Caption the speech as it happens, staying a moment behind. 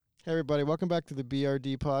Hey everybody, welcome back to the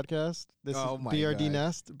BRD podcast. This is BRD God.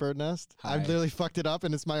 Nest, Bird Nest. Hi. I've literally fucked it up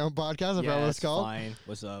and it's my own podcast. I forgot what it's called. Fine.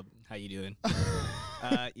 What's up? How you doing?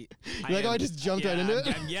 You're like, oh, I just jumped right into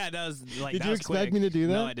it? Yeah, that was like. Did that you was expect quick. me to do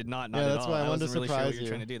that? No, I did not. Not Yeah, at that's all. why I wanted to wasn't really sure surprise what you you. were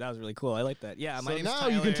trying to do. That was really cool. I like that. Yeah, my So name's now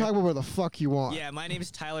Tyler. you can talk about where the fuck you want. Yeah, my name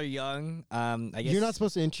is Tyler Young. I guess You're not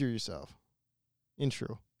supposed to intro yourself.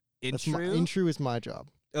 Intro. intro. Intro is my job.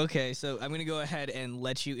 Okay, so I'm gonna go ahead and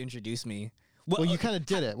let you introduce me. Well, you kind of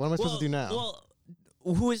did it. What am I supposed to do now? Well,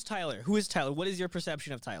 who is Tyler? Who is Tyler? What is your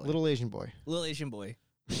perception of Tyler? Little Asian boy. Little Asian boy.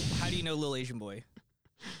 How do you know Little Asian boy?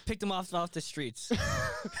 Picked him off the streets.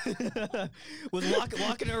 Was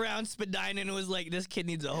walking around Spadina and was like, this kid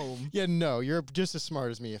needs a home. Yeah, no, you're just as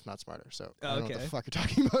smart as me, if not smarter. So I don't know what Okay. the fuck you're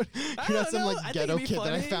talking about. You're not some I like think ghetto it'd be kid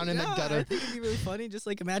that I funny. found in the No, gutter. I think it'd be really funny. Just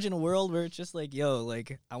like imagine a world where it's just like, yo,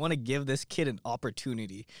 like I want to give this kid an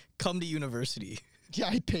opportunity. Come to university. Yeah,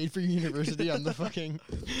 I paid for your university on the fucking.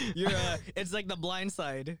 You're it's like The Blind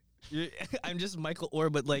Side. I'm just Michael Orr,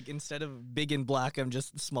 but like instead of big and black, I'm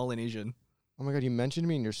just small and Asian. Oh my god, you mentioned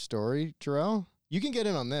me in your story, Jarrell. You can get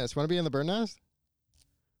in on this. Want to be in the Bird Nest?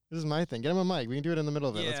 This is my thing. Get him a mic. We can do it in the middle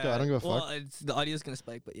of it. Let's go. I don't give a well, fuck. the audio's gonna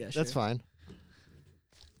spike, but yeah, sure. That's fine.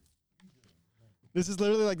 This is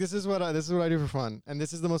literally like this is what I do for fun, and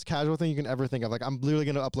this is the most casual thing you can ever think of. Like I'm literally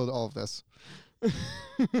gonna upload all of this.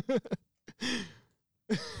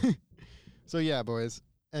 So yeah, boys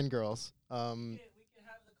and girls. We can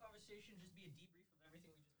have the conversation just be a debrief of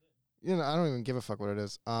everything we just did. You know, I don't even give a fuck what it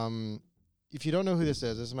is. If you don't know who this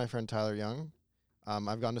is my friend Tyler Young.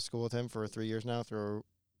 I've gone to school with him for 4 years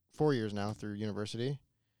now through university.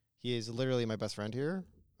 He is literally my best friend here.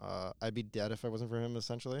 I'd be dead if I wasn't for him,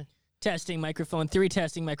 essentially. Testing microphone 3,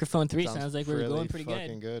 testing microphone 3. Sounds like we're really going pretty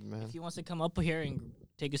fucking good. good, man. If he wants to come up here and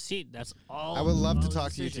take a seat, that's all. I would love to all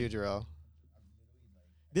talk to you decision. too, Jarrell.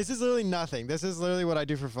 This is literally nothing. This is literally what I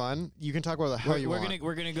do for fun. You can talk about the hell you want.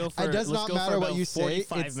 We're gonna go for. It does let's not go matter for what about you say.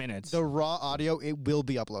 45 It's minutes. the raw audio. It will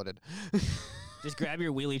be uploaded. Just grab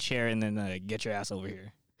your wheelie chair and then get your ass over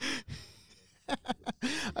here.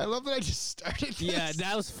 I love that I just started this. Yeah,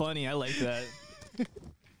 that was funny. I like that.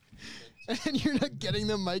 And you're not getting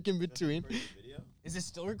the mic in between. Is it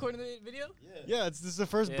still recording the video? Yeah, this is the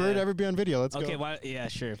first Yeah. bird to ever be on video. Let's Okay. go. Why? Yeah.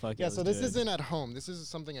 Sure. Fuck Yeah, it, so let's this do it. isn't at home. This is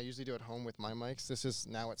something I usually do at home with my mics. This is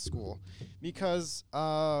now at school because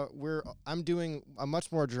I'm doing a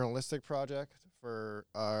much more journalistic project for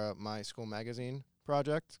my school magazine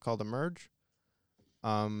project called Emerge.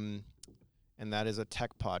 And that is a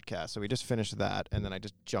tech podcast. So we just finished that, and then I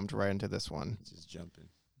just jumped right into this one. Just jumping.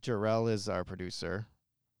 Jarrell is our producer,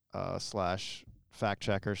 slash fact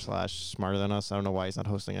checker, slash smarter than us. I don't know why he's not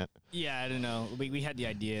hosting it. Yeah, I don't know. We had the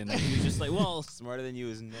idea, and then he was just like, well, Smarter than you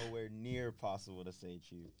is nowhere near possible to say,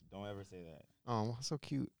 Chief. Don't ever say that. Oh, so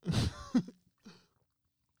cute.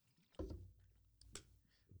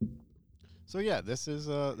 So yeah, this is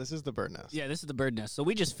the bird nest. yeah, this is the bird nest. So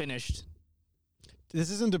we just finished. This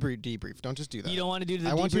isn't a debrief. Don't just do that. You don't want to do the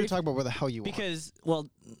I want you to debrief? talk about where the hell you want. Because, well,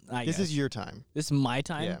 This is your time. this is my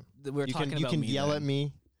time. Yeah. That we're You talking can about me yell then. at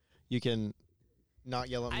me. You can not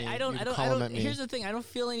yell at me. I You don't. can call him at me. Here's the thing. I don't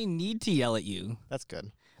feel any need to yell at you. That's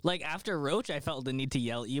good. Like after Roach, I felt the need to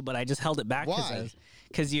yell at you, but I just held it back. Why?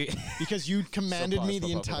 Because you. Because you commanded So me pause,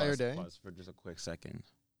 the pause, entire pause, day. Pause for just a quick second.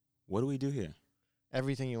 What do we do here?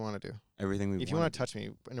 Everything you want to do. Everything we If you want to touch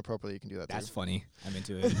me inappropriately, you can do that That's too. funny. I'm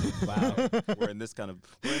into it. Wow. we're in this kind of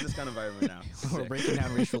environment now. We're Sick. breaking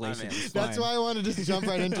down race My relations. man. It's That's fine. why I wanted to just jump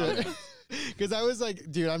right into it. Because I was like,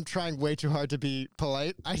 dude, I'm trying way too hard to be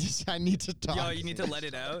polite. I need to talk. Yo, you need to let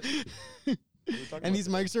it out. And these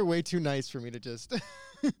mics are way too nice for me to just.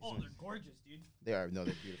 Oh, they're gorgeous, dude. They are. No,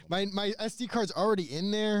 they're beautiful. my SD card's already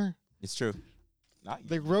in there. It's true. Not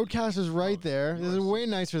The you. Rodecaster's right Oh, there. you This are is way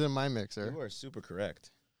nicer than my mixer. You are super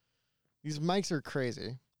correct. These mics are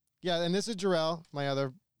crazy. Yeah, and this is Jarrell, my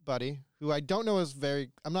other buddy, who I don't know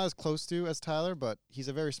I'm not as close to as Tyler, but he's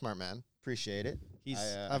a very smart man. Appreciate it. He's I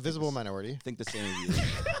a think visible this- minority. I think the same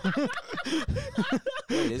of you.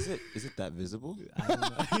 Wait, is it that visible? I don't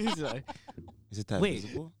know. He's like, Is it that Wait.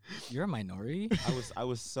 visible? you're a minority. I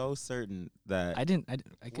was so certain that. I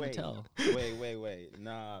couldn't tell. Wait.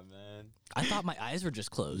 Nah, man. I thought my eyes were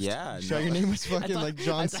just closed. Yeah. Sure, no. your name was I fucking thought- like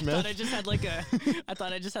John I Smith. thought I just had like a. I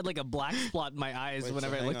thought I just had like a black spot in my eyes Wait, so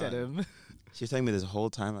whenever I hang looked at on. him. She's telling me this whole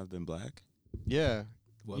time I've been black? Yeah.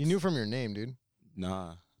 Whoops. You knew from your name, dude.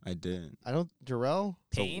 Nah, I didn't. I don't. Jarrell?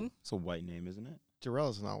 Pain. It's a white name, isn't it? Jarrell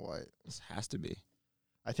is not white. This has to be.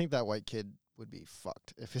 I think that white kid would be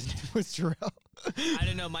fucked if his name was Jarrell. I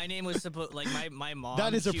don't know. My name was supposed like my mom.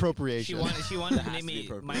 That is she- appropriation. She wanted to That name has to be me.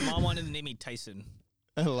 My appropriate. mom wanted to name me Tyson.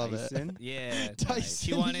 I love it. Tyson? Yeah. Tyson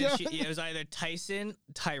She wanted. Young. It was either Tyson,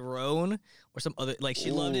 Tyrone, or some other. Like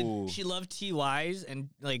she loved it. Ooh. She loved TYs, and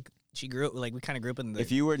like she grew up. Like we kind of grew up in the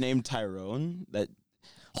If you were named Tyrone, that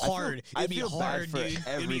hard. I It'd be feel bad hard, for dude.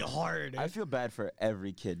 It'd be hard. I feel bad for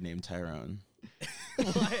every kid named Tyrone.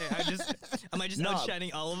 Why? Am I just Nah,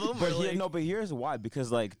 outshining all of them? But or, like, but here's why.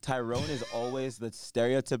 Because like Tyrone is always the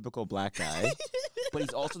stereotypical black guy, but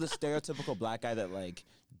he's also the stereotypical black guy that like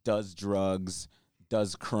does drugs,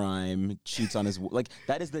 does crime, cheats on his like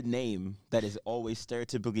that is the name that is always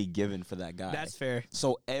stereotypically given for that guy. That's fair.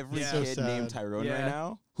 So every Yeah. kid So named sad. Tyrone Yeah. right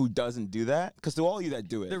now who doesn't do that, because to all you that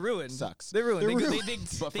do it, They're ruined. sucks. They're ruined. They're they, go- ruined. They,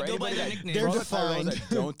 But they for go by anybody their that- nickname. They're for all the Tyrones defined.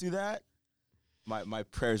 that don't do that, my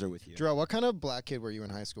prayers are with you. Jarrell, what kind of black kid were you in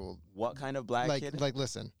high school? What kind of black kid? Like,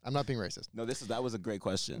 listen, I'm not being racist. No, that was a great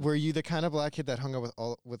question. Were you the kind of black kid that hung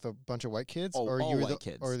out with a bunch of white kids, Oh, or all you were white the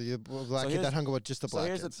kids. or the black So kid here's- that hung out with just the So black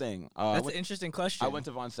here's kids? the thing. That's an interesting question. I went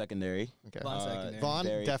to Vaughn Secondary. Okay. Vaughn Secondary. Vaughn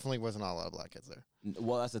Very- definitely wasn't a lot of black kids there.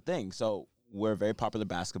 Well, that's the thing. So we're a very popular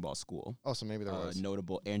basketball school. Oh, so maybe there was.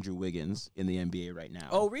 Notable Andrew Wiggins in the NBA right now.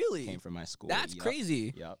 Oh, really? Came from my school. That's Yep.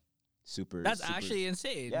 crazy. Yep. Super. That's super- actually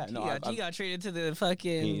insane. Yeah, no, he got traded to the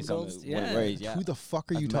fucking He's on Golds. the- Yeah. where he's- yeah. Who the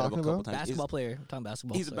fuck are I've you met him a talking couple about? times. Basketball player. I'm talking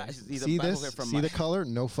basketball. He's a sorry. he's a See basketball this? player from See my the color?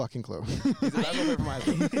 No fucking clue. he's a basketball player from my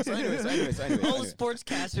school. So anyway. All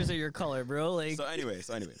sportscasters are your color, bro. Like, So anyway.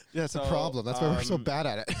 Yeah, it's a So, problem. That's why we're so bad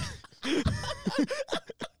at it.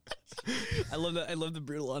 I love that. I love the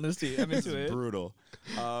brutal honesty. I'm into it. Brutal.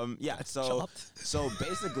 Yeah. So Chopped. so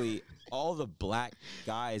basically, all the black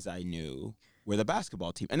guys I knew were the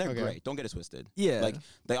basketball team, and they're Okay. great. Don't get it twisted. Yeah. Like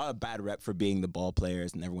they got a bad rep for being the ball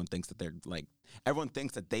players, and everyone thinks that everyone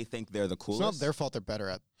thinks that they think they're the It's coolest. not their fault. They're better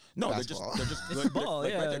at. No, basketball. they're just It's good. ball,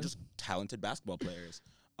 Right, yeah. they're just talented basketball players.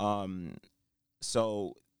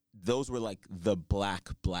 So those were like the black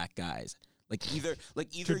guys. Like either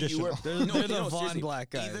you were Traditional. They're the Vaughn seriously, black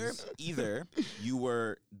guys. Either you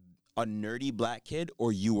were a nerdy black kid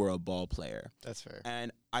or you were a ball player. That's fair.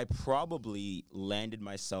 And I probably landed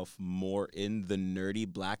myself more in the nerdy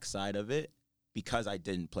black side of it because I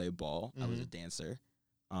didn't play ball. I was a dancer.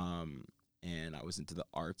 And I was into the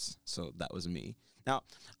arts, so that was me. Now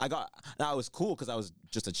I was cool because I was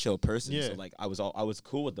just a chill person. Yeah. So like I was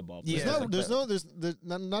cool with the ball. Yeah. players. There's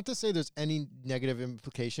not to say there's any negative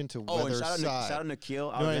implication to Oh, and whether shout side. out Nikhil,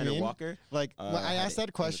 what I Alexander mean? Walker. Like I I had asked it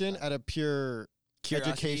that question side. at a pure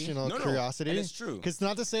Curiosity? educational No, curiosity. and it's true. Because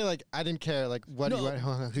not to say like I didn't care like what No,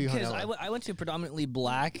 who you hung Because out with. I went to predominantly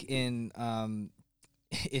black in,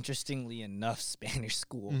 interestingly enough, Spanish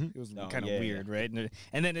school. Mhm. It was Oh, kind of yeah, weird, right?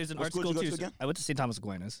 And then there's an What art school school did you too. go to so again? I went to St. Thomas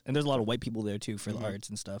Aquinas, and there's a lot of white people there too for the arts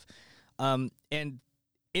and stuff. And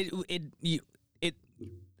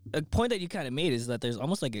a point that you kind of made is that there's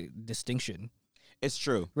almost like a distinction, It's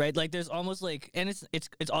true. right? Like there's almost like, and it's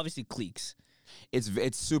obviously cliques. It's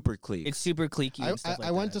super clique. It's super cliquey. and stuff like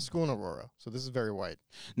I went that. to school in Aurora, so this is very white.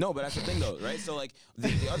 No, but that's the thing though, right? So like the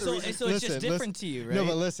other So, reason so it's just Listen, different to you, right? No,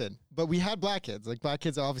 but listen, but we had black kids. Like black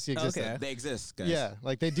kids obviously existed. Okay. they exist, guys. Yeah,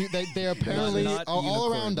 like they do. They apparently Not are all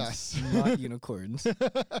around unicorns. us. Not unicorns.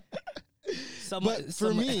 But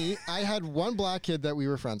for me, I had one black kid that we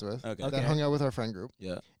were friends with Okay. that Okay. hung out with our friend group,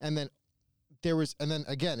 Yeah. and then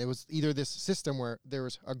again, it was either this system where there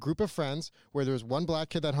was a group of friends where there was one black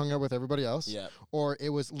kid that hung out with everybody else, Yeah. or it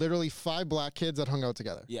was literally 5 black kids that hung out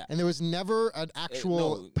together. Yeah. And there was never an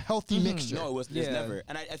actual healthy mixture. No, it's Yeah. never.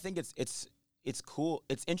 And I think it's cool.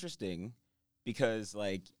 It's interesting because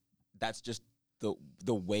like that's just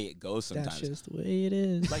the way it goes sometimes. That's just the way it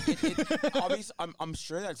is. Like it obviously, I'm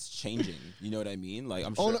sure that's changing. You know what I mean? Like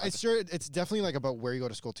I'm sure. Oh no, it's definitely like about where you go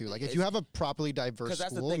to school too. Like if you have a properly diverse Because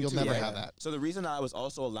that's the school, thing you'll too, never right? have that. So the reason that I was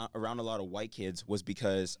also around a lot of white kids was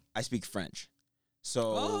because I speak French.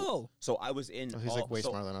 So Oh. so I was in. Oh, he's all, like way so,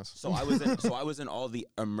 smarter than us. So I was in all the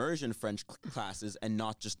immersion French classes and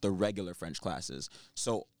not just the regular French classes.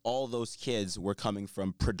 So all those kids were coming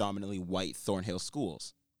from predominantly white Thornhill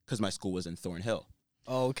schools because my school was in Thornhill.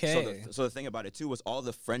 Okay. So the thing about it too was all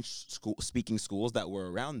the French speaking schools that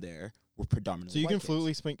were around there were predominantly So you white can kids.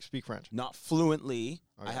 fluently speak French. Not fluently.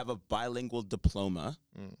 I Okay. have a bilingual diploma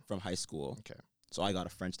Mm. from high school. Okay. So I got a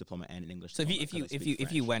French diploma and an English So diploma. if you 'cause I if speak you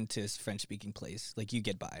if you French. went to a French speaking place, like you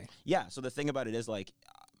get by. Yeah, so the thing about it is like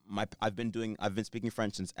I've been speaking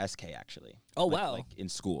French since SK actually. Oh Like- wow. Like in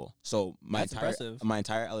school. So That's impressive. my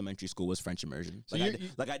entire elementary school was French immersion. So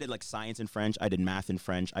Like I did like science in French, I did math in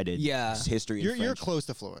French, I did Yeah. history in You're French. close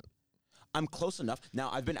to fluent. I'm close enough. Now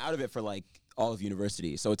I've been out of it for like all of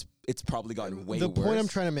university, so it's probably gotten way The worse. point I'm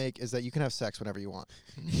trying to make is that you can have sex whenever you want.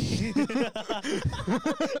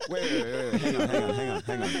 Wait, hang on.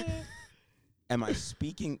 am I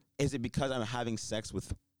speaking? Is it because I'm having sex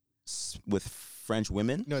with French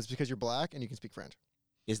women? No, it's because you're black and you can speak French.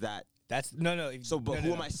 Is that That's no. so? But no, who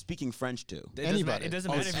no. am I speaking French to? Anybody. It doesn't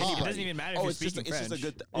Oh, matter. it's It hot. doesn't even matter if Oh, you're it's just speaking French. a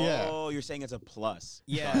good. Yeah. Oh, you're saying it's a plus.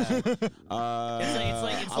 Yeah. Got you. It's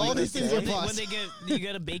like All these things are when plus. they get you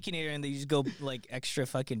got a baconator and they just go like extra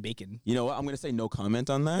fucking bacon. You know what? I'm gonna say no comment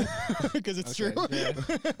on that. Because it's Okay, true. yeah.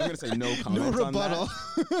 I'm gonna say no No comment on rebuttal.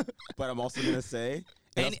 that. But I'm also gonna say,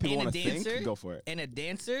 And- if people and a want to think, dancer? go for it. And a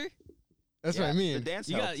dancer, That's what I The mean. dance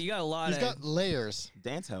you helped. got a lot He's of got layers.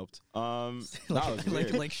 Dance helped. That was like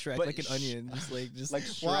weird. like Shrek, But like an onion, just like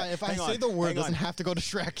Why? Shrek. If I Hang say on, the word, hang doesn't on. have to go to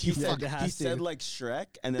Shrek. You said fuck. that. He has said to. like Shrek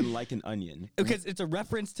and then like an onion. because it's a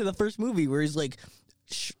reference to the first movie where he's like,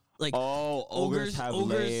 like Oh, ogres have ogres-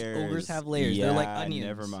 layers. ogres have layers. They're like Yeah, onions.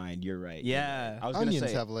 Never mind. You're right. Yeah. I was gonna Onions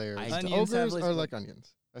say, have layers. Onions have Ogres layers. are like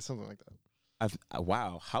onions. That's something like that.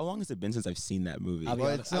 wow. How long has it been since I've seen that movie? I'll be Well,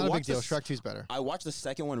 honest. it's not a big watched deal. this- Shrek 2's better. I watched the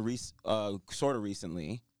second one sort of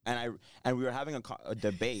recently, and we were having a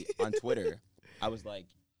debate on Twitter. I was like,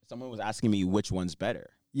 someone was asking me which one's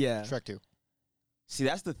better. Yeah. Shrek 2. See,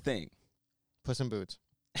 that's the thing. Puss in Boots.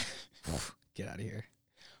 Get out of here.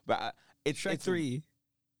 But it's Shrek 3.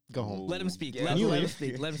 Go home. Let him speak. Yeah. Let, Can you let him leave?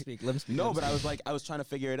 speak. Let him speak. Let him speak. No, let him but speak. I was trying to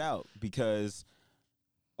figure it out because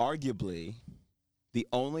arguably the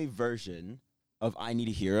only version of I Need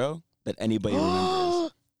a Hero that anybody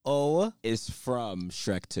remembers Oh, is from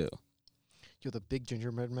Shrek 2. You're the big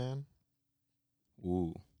gingerbread man.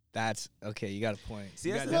 Ooh. that's okay. You got a point. See,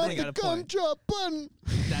 you that's got, the definitely thing. got a point. Gumdrop button.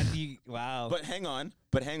 That you wow. But hang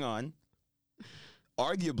on.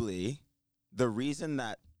 Arguably, the reason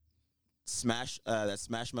that Smash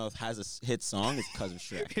Mouth has a hit song is because of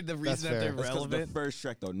Shrek. the reason that fair. they're That's 'cause of relevant. the first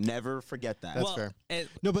Shrek, though. Never forget that. That's well, fair. and-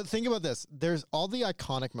 No, but think about this. There's all the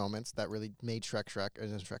iconic moments that really made Shrek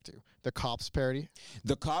and then Shrek 2. The Cops parody.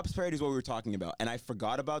 The Cops parody is what we were talking about, and I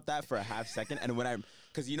forgot about that for a half second. And when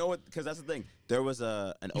because you know what? Because that's the thing. There was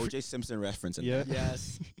an O.J. Simpson reference in there,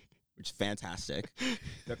 yes. which is fantastic.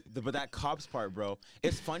 But that Cops part, bro,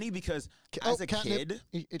 it's funny because Oh, as a catnip.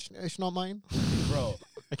 kid, It's not mine. bro,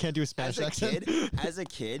 I can't do a Spanish accent. as a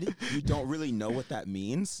kid, you don't really know what that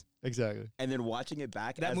means, Exactly. and then watching it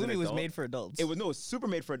back, That as movie an was adult, made for adults. It was super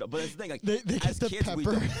made for adults. But that's the thing, like They get as the kids, we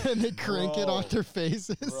pepper don't, and they crank it on Bro. their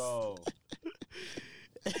faces. bro.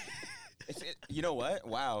 You know what?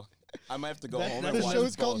 Wow, I might have to go home The and watch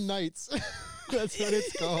show's called both. Knights. That's what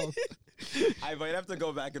it's called. I might have to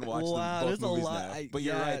go back and watch wow, both there's a movies lot. now. But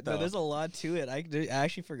you're right, no, though. there's a lot to it. I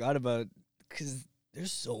actually forgot about because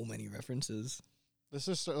there's so many references. This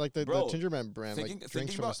is like the Bro, Gingerbread brand, thinking, like drinks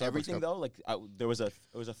thinking from a about Starbucks everything cup. though, like there was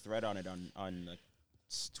a thread on it on like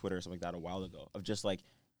Twitter or something like that a while ago of just like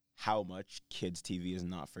how much kids TV is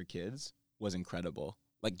not for kids was incredible.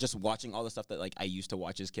 Like just watching all the stuff that like I used to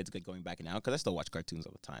watch as kids, like going back and out because I still watch cartoons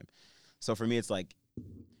all the time. So for me, it's like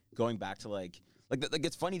going back to like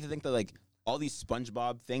it's funny to think that like all these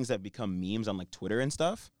SpongeBob things that become memes on like Twitter and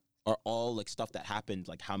stuff are all like stuff that happened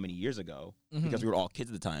like how many years ago because we were all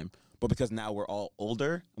kids at the time, but because now we're all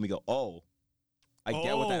older and we go, oh, I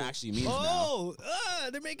get what that actually means now. Oh,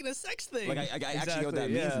 they're making a sex thing. Like I actually get what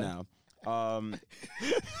that means now.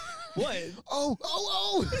 What?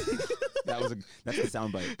 Oh! That's the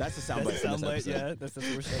soundbite. That's the soundbite. That's a from this soundbite. episode. Yeah, that's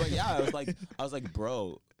the worst. But yeah, I was like,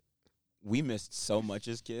 bro, we missed so much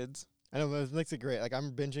as kids, I know, but it makes it great. Like,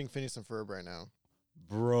 I'm binging Phineas and Ferb right now.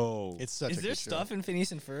 bro. It's such Is a there good show. stuff in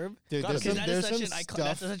Phineas and Ferb? Dude, Gotta there's be. some, That is there's such some an icon-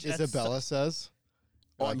 that's stuff such- that's Isabella says.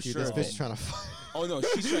 Oh, Like, I'm dude, sure. this bitch is trying to Oh no,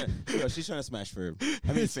 she's trying to smash Ferb.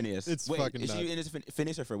 I mean Phineas. it's Wait, fucking is she nuts. into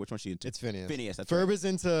Phineas or Ferb? Which one is she into? It's Phineas. Phineas. That's Ferb right. is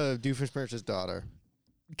into Doofenshmirtz's daughter.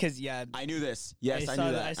 Because yeah, I knew this. Yes, I saw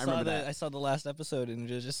knew the- that. I saw remember the that. I saw the last episode and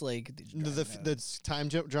it was just like The time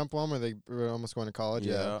jump one where they were almost going to college.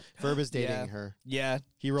 Yeah. Yeah. Ferb is dating Yeah. her. yeah.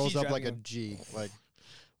 He rolls She's up like a driving G,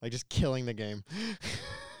 like just killing the game.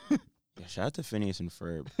 Yeah, shout out to Phineas and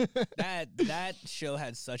Ferb. That show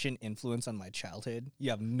had such an influence on my childhood.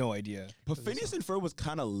 You have no idea. But Phineas and Ferb was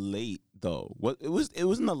kind of late though. What it was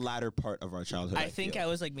in the latter part of our childhood. I think feel. I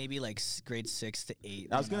was like maybe like grade 6 to 8.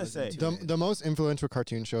 I was when gonna say, into it. The most influential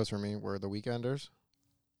cartoon shows for me were The Weekenders.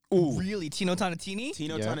 Ooh, Really, Tino Tonatini,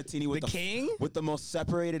 Tino Yeah. Tonatini with the king. with the most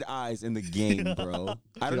separated eyes in the game, bro.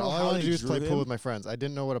 I don't Dude, know all I how wanted they to do was drew play him. pool with my friends. I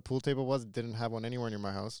didn't know what a pool table was. Didn't have one anywhere near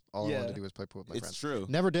my house. All I wanted Yeah. to do was play pool with my It's friends. true.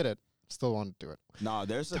 Never did it. Still wanted to do it. Nah,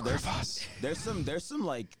 there's some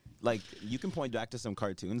like you can point back to some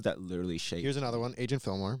cartoons that literally shape Here's another one, Agent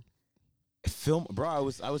Fillmore. film. Bro, I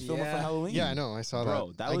was filming for Yeah. Halloween. Yeah, I know. I saw Bro,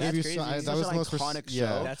 that. that I was- gave you that's so- crazy. that Such was an the most iconic yeah.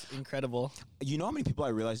 show. That's incredible. You know how many people I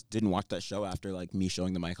realized didn't watch that show after like me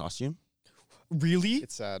showing them my costume? Really?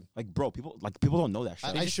 It's sad. Like, bro, people don't know that show.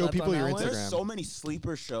 I just show slept people on your that one? Instagram. There's so many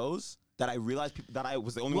sleeper shows that I realized that I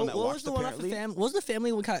was the only one that what was watched. the one off the Apparently, what was the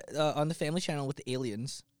family on the Family Channel with the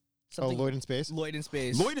aliens? Oh, Lloyd in Space. Lloyd in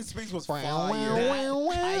Space. Lloyd in Space was fire.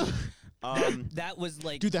 That was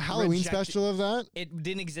like Dude, the Halloween rejected. special of that. It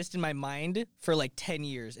didn't exist in my mind for like 10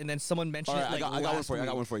 years, and then someone mentioned All right, it like I got one last for you. I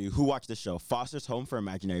got week. one for you. Who watched this show? Foster's Home for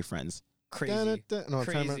Imaginary Friends. Crazy. No, I'm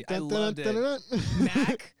trying Crazy. to I loved it. remember.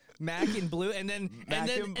 Mac and Blue, and then Mac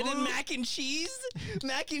and Blue. mac and cheese.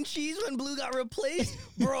 Mac and cheese when Blue got replaced,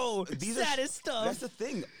 bro. These are saddest stuff. That's the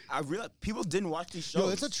thing. I realized people didn't watch these shows. Yo,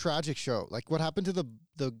 it's a tragic show. Like what happened to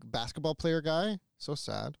the basketball player guy? So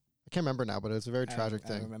sad. I can't remember now, but it's a very tragic I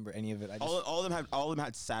don't thing. remember any of it. I just, all of them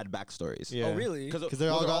had sad backstories. Yeah. Oh really? Because they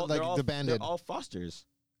all got, like, they're abandoned. all fosters.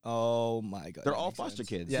 Oh my god. They're that all makes foster sense.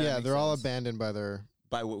 kids. Yeah, Yeah, that they're makes all sense. abandoned by their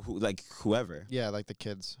Like whoever. like the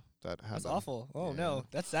kids that had That's them. awful. Oh Yeah. no,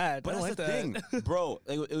 that's sad. But I don't that's like the that. thing, bro.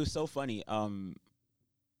 It was so funny.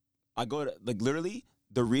 I go to literally.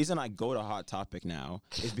 The reason I go to Hot Topic now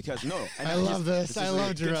is because I love this. I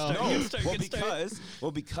love Jarrell. No, Good start, well good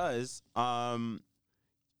start. because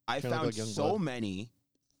I Kinda found like so Youngblood. many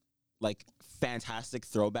like fantastic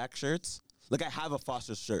throwback shirts. Like I have a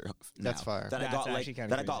Foster's shirt now That's fire. that I That's got actually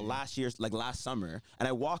kinda I got crazy. last summer, and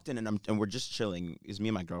I walked in and we're just chilling. It's me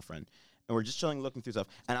and my girlfriend, and we're just chilling, looking through stuff,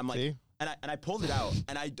 and I'm like, See? and I pulled it out,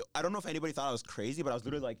 and I don't know if anybody thought I was crazy, but I was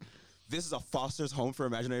literally like, this is a Foster's Home for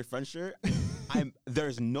Imaginary Friends shirt.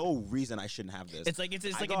 There's no reason I shouldn't have this. It's like it's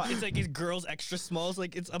I like got- it's like his girls extra smalls.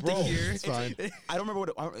 Like it's up Bro, to here. it's fine. I don't remember what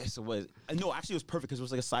it was. No, actually, it was perfect because it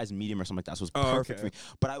was like a size medium or something like that. So it was Oh, perfect okay. for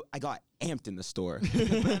me. But I got amped in the store. but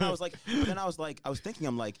then I was thinking,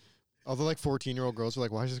 I'm like, All the like 14-year-old girls are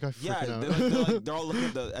like, why is this guy freaking yeah, out? they're all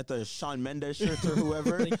looking at the Shawn Mendes shirts or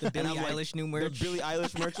whoever, Like the and Billie I'm like, Eilish new the merch. Billie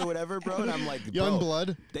Eilish merch or whatever, bro. And I'm like, Young bro,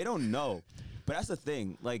 blood. they don't know. But that's the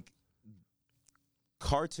thing, like,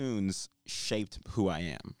 cartoons shaped who I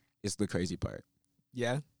am. Is the crazy part.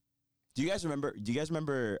 Yeah. Do you guys remember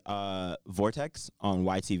Vortex on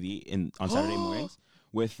YTV on Saturday mornings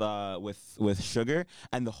with Sugar,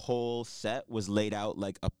 and the whole set was laid out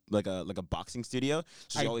like a boxing studio.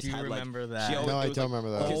 So she I always do had remember like that. she always, No, it I was, don't like,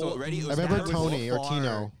 remember that. Okay, so Oh, ready? It I was remember purple. Tony or far.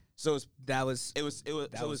 Tino. So That was it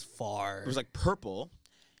was far. it was like purple.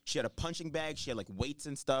 She had a punching bag. She had like weights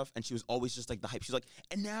and stuff, and she was always just like the hype. She's like,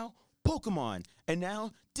 and now Pokemon, and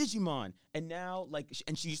now Digimon, and now like,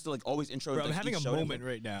 and she used to like always intro. Bro, like, I'm having each a show and, moment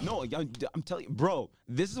right now. No, I'm telling you, bro.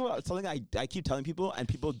 This is something I keep telling people, and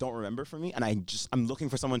people don't remember from me, and I'm looking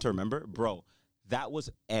for someone to remember, bro. That was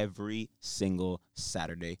every single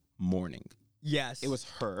Saturday morning. Yes. It was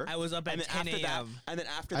her. I was up at and then 10 after that, a.m. and then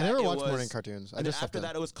after I that, never it watched was, morning cartoons. I And then just after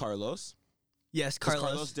slept that, it was Carlos. Yes, 'Cause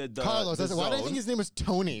Carlos. did the Carlos. the That's why did I think Zone. his name was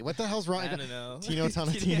Tony? What the hell's wrong? I don't know. Tino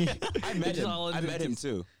Tonatini. I met It's him. all in I the- met him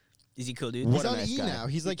too. Is he cool, dude? What He's a on nice E guy. now.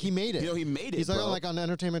 He's like he made it. You know, he made it. He's bro. like on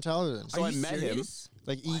entertainment television. So Are I you met him. serious?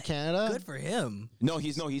 Like E Canada. Good for him. No,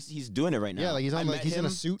 he's doing it right now. Yeah, like he's I on like met he's in a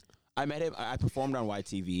him- suit. I met him. I performed on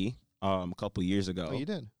YTV a couple years ago. Oh, you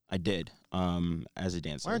did. I did as a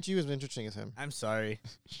dancer. Why aren't you as interesting as him? I'm sorry.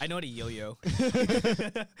 I know how to yo-yo.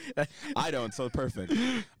 I don't, so perfect.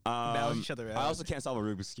 Balance each other I out. also can't solve a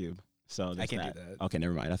Rubik's Cube. So there's can't do that. Okay,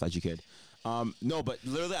 never mind. I thought you could. No, but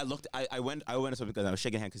literally I went up because I was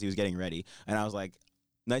shaking hands because he was getting ready. And I was like,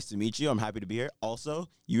 nice to meet you. I'm happy to be here. Also,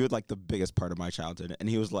 you were like the biggest part of my childhood. And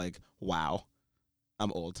he was like, wow,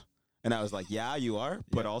 I'm old. And I was like, yeah, you are.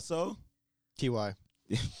 But also, Ty.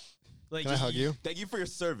 Like, Can I hug you? thank you for your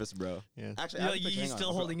service, bro. Yeah. Actually, I have the picture. you Hang on, still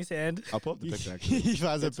I'll holding his hand? I'll pull up the picture, actually. he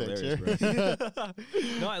has a That's hilarious, picture.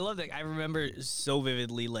 No, I love that. I remember so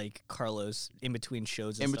vividly, like Carlos in between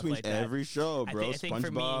shows and In stuff between like that. every show, bro. I think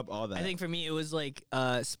for me- SpongeBob, all that. I think for me it was like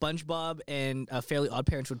SpongeBob and Fairly Odd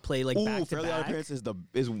Parents would play like back to Fairly back. Odd Parents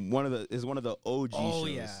is one of the OG Oh shows.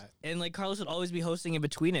 yeah, and like Carlos would always be hosting in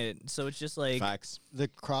between it, so it's just like Facts. The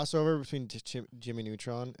crossover between Jimmy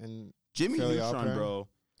Neutron and Jimmy Fairly Neutron, Odd bro.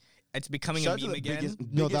 it's becoming Shout a out to meme the again.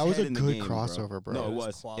 No, that was head a in the good game, crossover, bro. No, it It was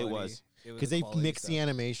was. quality. It was. because they mixed the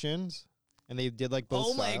animations and they did like both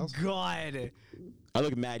Oh styles. my god, I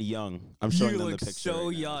look mad young. I'm showing you them the look picture. so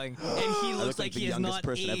right now. young, and he I looks look like the he has youngest not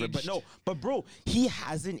person aged. ever. But bro, he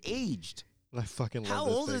hasn't aged. I fucking love How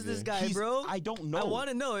this old thing, is this dude. guy, He's- bro? I don't know. I want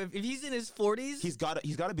to know if he's in his 40s. He's got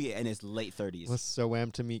to be in his late 30s. I was so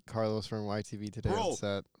amped to meet Carlos from YTV today Bro. on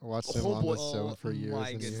set. I watched him Oh, on boy. the show for Oh years my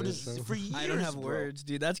and goodness. years. so- For years, I don't have bro. words,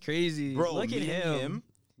 dude. That's crazy. Bro, Look at meeting him.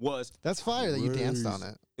 was That's fire that you danced on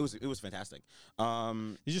it. it was fantastic.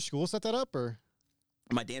 Did your school set that up or?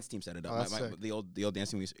 My dance team set it up. Oh, that's sick. The old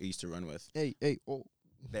dance team we used to run with. Hey, oh.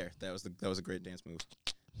 There, that was a great dance move.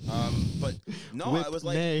 But no, Whip I was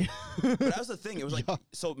like, nay. but that was the thing. It was like, Yeah.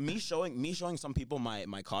 so me showing some people my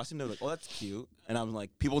costume. They're like, oh, that's cute. And I'm like,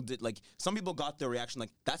 some people got the reaction like,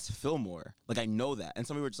 that's Fillmore. Like, I know that. And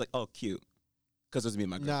some people were just like, oh, cute. Because it was me and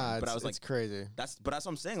my girlfriend. Nah, but I was it's like, crazy. that's what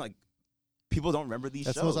I'm saying. Like, people don't remember these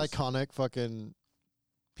That's the shows. most iconic fucking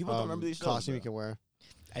People don't remember these shows. costume bro. you can wear.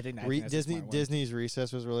 I think that's a Disney smart one. Disney's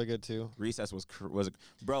Recess was really good too. Recess was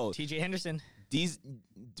bro. T.J. Henderson.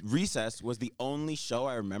 Recess was the only show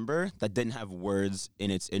I remember that didn't have words in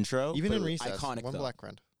its intro. Even but in it was Recess, iconic one though. black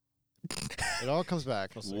friend. It all comes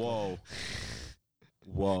back. Whoa.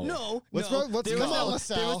 No, What's no. wrong- what's there, come was on, that,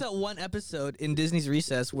 LaSalle. there was that one episode in Disney's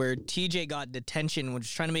Recess where TJ got detention, was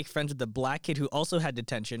trying to make friends with the black kid who also had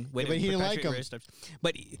detention. Yeah, but he didn't like him.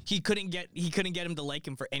 But he couldn't get him to like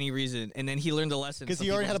him for any reason, and then he learned a lesson Because so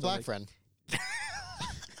he already people had a still black like- friend.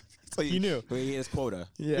 So He knew. He has quota.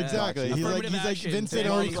 Yeah, Exactly. Gotcha. He's like Affirmative action. Vincent They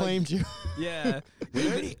already all, like- claimed you. Yeah,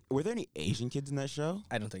 Were there any Asian kids in that show?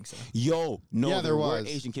 I don't think so. Yo, no, Yeah, there there were was.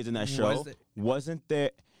 Asian kids in that show. Was it? Wasn't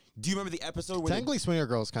there? Do you remember the episode where Technically, Swinger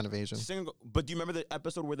Girl is kind of Asian. but do you remember the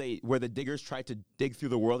episode where the diggers tried to dig through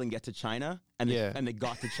the world and get to China and Yeah. they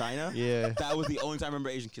got to China? Yeah. That was the only time I remember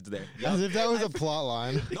Asian kids there. As Yup. if that was a plot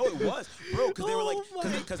line. No, it was, bro. Because they were like, Oh my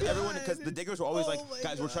because God. the diggers were always Oh like, my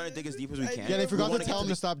guys, we're trying to dig as deep as we can. Yeah, they We forgot wanna to get tell him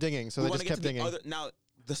the- to stop digging, so we they wanna just get kept to the digging. other- now,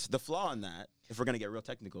 the flaw on that, if we're gonna get real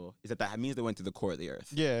technical, is that means they went to the core of the earth.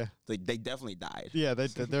 Yeah. They definitely died. Yeah,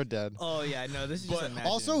 they're dead. Oh yeah, no, this is just But imagining.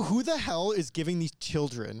 Also, who the hell is giving these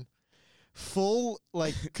children full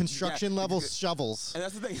like construction level shovels And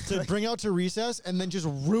that's the thing. to like, bring out to recess and then just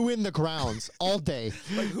ruin the grounds all day?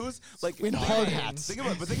 like, who's like In think- hard hats. Think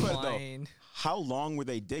about it though. Fine. How long were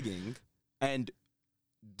they digging? And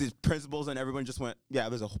the principals and everyone just went, yeah,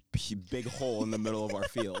 there's a big hole in the middle of our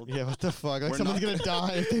field. Yeah, what the fuck? Like We're someone's not gonna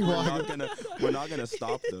die if they We're walk. not gonna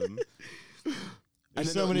stop them.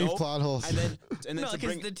 There's so many plot holes. And then No, to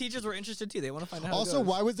because bring the teachers were interested too. They want to find out. how it Also, goes.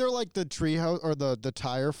 why was there like the treehouse or the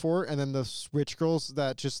tire fort, and then the rich girls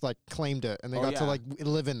that just like claimed it and they Oh, got to yeah. like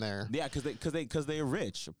live in there? yeah, because they're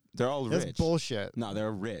rich. They're all That's rich. bullshit. No,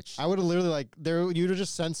 they're rich. I would have literally like you'd have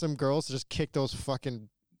just sent some girls to just kick those fucking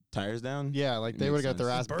Tires down. yeah, like they Makes would have got their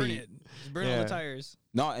ass sense. burn beat. it? Just burn all Yeah. the tires.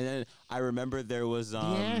 No, and then I remember there was The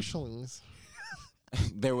Ashlings.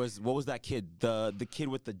 there was what was that kid? The kid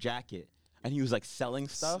with the jacket, and he was like selling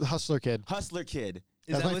stuff. The Hustler Kid. Hustler kid.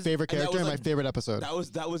 That's my favorite and that character was and my like- favorite episode.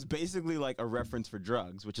 That was basically like a reference for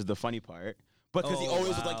drugs, which is the funny part. But because he Oh,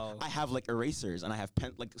 always was like, wow. I have like erasers and I have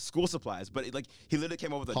like school supplies. But he literally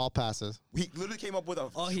came up with Hall passes. he literally came up with a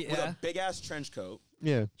Oh, with yeah? a big ass trench coat.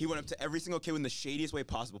 Yeah. He went up to every single kid in the shadiest way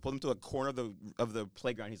possible, pulled them to a corner of the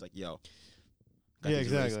playground. He's like, "Yo, Yeah,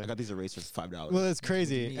 exactly. I got these erasers for $5." Well, it's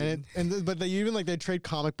crazy, but they even like they trade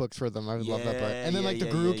comic books for them. I would love that part. Yeah, And then like yeah,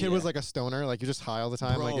 the Guru yeah, kid was yeah. like a stoner, like you just high all the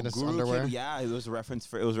time, Bro, like in his Guru underwear. Kid, yeah, it was a reference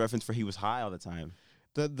for he was high all the time.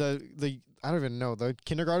 The I don't even know. The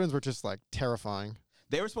kindergartens were just like terrifying.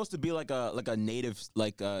 They were supposed to be like a native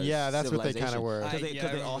Yeah, that's what they kinda civilization. were. Because Yeah,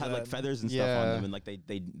 I they all had remember like that. feathers and stuff on Yeah. them, and like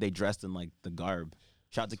they dressed in like the garb.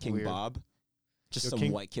 Shout out to King Weird. Bob. Just Yo, some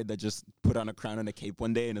King- white kid that just put on a crown and a cape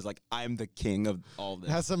one day and is like, I'm the king of all this.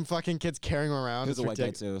 Has some fucking kids carrying him around. He's It's a white guy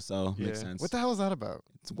ridiculous. too, so Yeah. makes sense. What the hell is that about?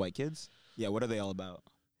 It's white kids? Yeah, what are they all about?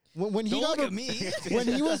 When he Don't got look at me. when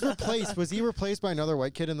he was replaced, was he replaced by another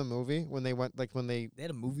white kid in the movie when they went like when they They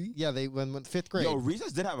had a movie. yeah they when fifth grade Yo,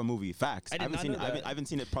 Recess did have a movie. Facts. I did haven't not seen know it. that. I haven't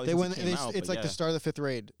seen it probably they since went it came out, it's but like yeah. the start of the fifth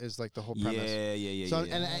grade is like the whole premise. Yeah. So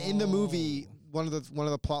yeah. and in the movie one of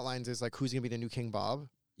the plot lines is like who's gonna be the new King Bob,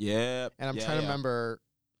 yeah. and I'm yeah, trying to yeah. remember.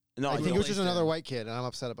 No, I think it was just replaced another him. white kid, and I'm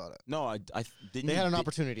upset about it. No, I didn't. They had an did-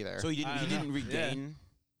 opportunity there. So he I didn't don't know. regain.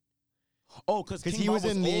 Oh, because 'Cause King he Bob was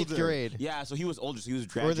in the eighth older. grade. Yeah, so he was older. So he was Or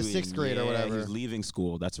graduating. the sixth grade or Yeah, whatever. He was leaving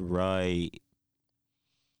school. That's right.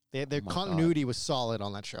 Their Oh my continuity was solid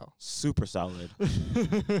on that show. Super solid.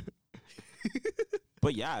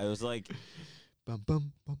 But yeah, it was like, Bum,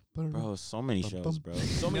 bum, bum, bum. bro, so many Bum, shows, bum. bro.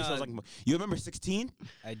 So many No. shows. Like, you remember 16?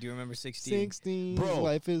 I do remember 16. 16. Bro.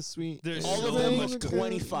 Life is sweet. There's All so of them much look going-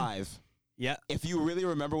 25. Yeah. If you really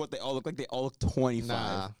remember what they all look like, they all look 25.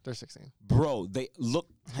 Nah, they're 16. Bro, they look.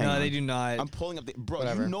 hang No, on. they do not. I'm pulling up the. Bro,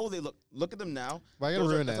 Whatever. you know they look. Look at them now. Why you gotta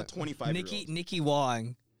Those are- ruin that's it? a 25. Nikki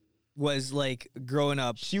Wong was like growing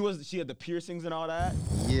up She had the piercings and all that.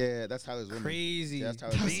 Yeah, that's Tyler's women. crazy. That's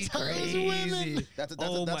Tyler's Be Tyler's women. crazy. That's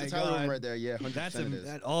Oh my Tyler woman God. right there. Yeah, 100% That's it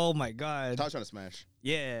is. oh my god. Tyler's trying to smash.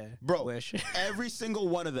 Yeah. Bro, Wish. every single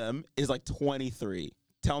one of them is like 23.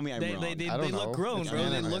 Tell me I'm they wrong. I don't they know. look grown, It's bro. They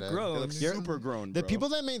animated. look They They grown. look super grown, The bro. people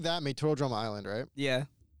that made that made Total Drama Island, right? Yeah.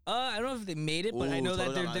 I don't know if they made it, but I Ooh, know that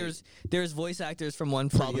Totally Not there's voice actors from one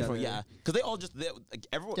for Probably the for other. because they all just like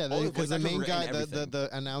everyone. Yeah, all because voice the actors main were in guy, everything. the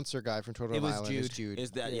announcer guy from Total It was Island is Jude. Jude.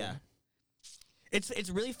 is that Yeah. yeah. It's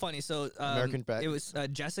really funny. So American Beck. it was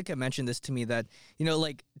Jessica mentioned this to me that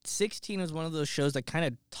like 16 was one of those shows that kind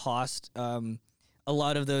of tossed a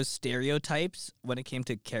lot of those stereotypes when it came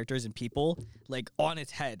to characters and people like on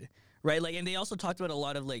its head, right? Like, and they also talked about a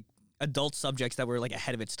lot of like adult subjects that were like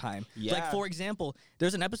ahead of its time. Yeah. Like for example,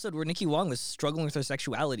 there's an episode where Nikki Wong was struggling with her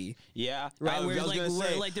sexuality. Yeah, Right, I where, was like- gonna where,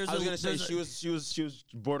 say, like, there's I was a- gonna say there's she was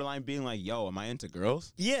borderline being like, "Yo, am I into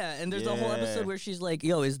girls?" Yeah, and there's a whole Yeah. episode where she's like,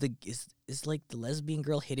 "Yo, is like the lesbian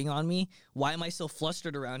girl hitting on me? Why am I so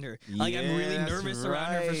flustered around her? Like I'm really Yes, nervous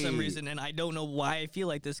around her for some right. reason, and I don't know why I feel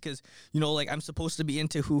like this because like I'm supposed to be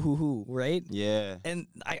into who, right?" Yeah, And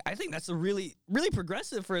I think that's a really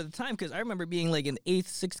progressive for the time because I remember being like in 8th,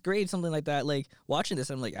 6th grade, something like that, like watching this.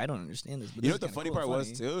 I'm like, I don't understand this. But you know this what the is funny kinda part cool and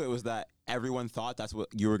was funny. too? It was that everyone thought that's what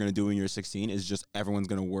you were gonna do when you were 16. Is just everyone's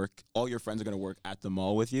gonna work. All your friends are gonna work at the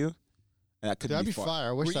mall with you, and that could That'd be be fun. fire.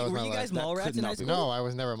 I wish Were that you, was were my you life. guys That mall could rats in not high be. school? No, I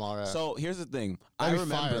was never a mall rat. So here's the thing. I That'd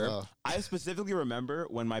be fire, remember. though. I specifically remember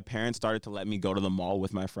when my parents started to let me go to the mall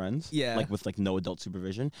with my friends. Yeah. Like with like no adult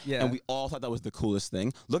supervision. Yeah. And we all thought that was the coolest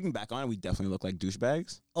thing. Looking back on it, we definitely look like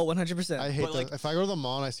douchebags. Oh, 100%. I hate But, those. like- If I go to the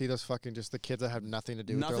mall and I see those fucking just the kids that have nothing to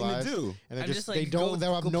do with Nothing their lives, to do. and they're I'm just, just they like, don't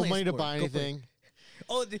go have no play money to sport. buy Go play. anything.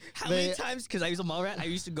 Oh, how many They- times? Because I was a mall rat, I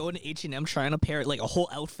used to go into H&M trying to pair like a whole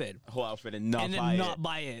outfit Whole outfit and not and buy then it. not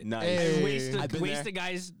buy it. Nice. Hey. And waste I've been waste there. a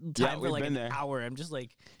guy's Yeah, time for we've like been an there. hour. I'm just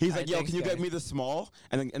like, He's "All like, right, yo, thanks, can you guy." get me the small?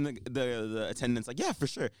 And then the attendant's like, yeah, for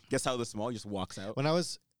sure. Guess how the small just walks out. When I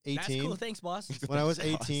was That's 18, cool. Thanks, boss. when I was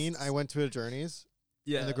 18, I went to a Journeys,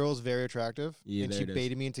 Yeah. and the girl was very attractive, Yeah, and there she it is.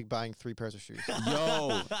 baited me into buying 3 pairs of shoes.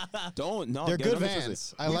 Yo, don't no. They're get good no twisted.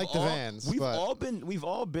 Vans. I We've like the all- Vans, We've but-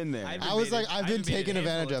 all been there. I've I was like, I've been been taken baited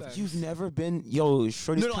advantage handful of. times. You've never been, yo,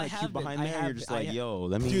 Shorty's No, no, I kind of have cute been. behind I there. have You're just been. like, yo,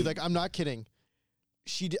 let me. Dude, like I'm not kidding.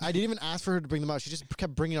 I didn't even ask for her to bring them out. She just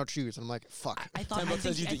kept bringing out shoes. And I'm like, fuck. I thought $10 I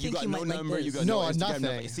says think, I you think got he no might like number. You this. got No, no Instagram nothing.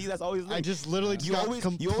 number. See, that's always. The I thing. just literally you got always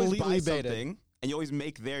completely buy baited. something, and you always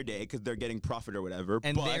make their day because they're getting profit or whatever.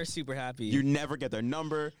 And but they're super happy. you never get their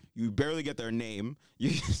number. You barely get their name.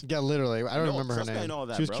 You. Yeah, literally. I don't No, remember her trust me, I name. know all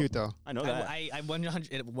that, She was bro. cute though. I know that. I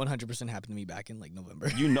 100% happened to me back in like November.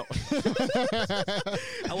 You know.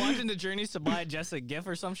 I walked into Journeys to buy Jess a gift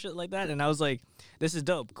or some shit like that, and I was like, "This is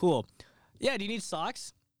dope, cool. Yeah, do you need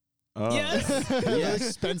socks? Oh. Yes. The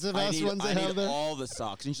expensive I ass need, ones I they have need there. all the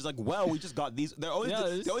socks. And she's like, well, we just got these. They're always Yeah,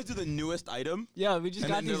 they always do the newest item. Yeah, we just And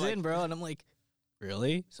got then they're these like- in, bro." And I'm like,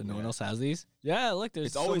 "Really? So no one Yeah. else has these?" Yeah, look, there's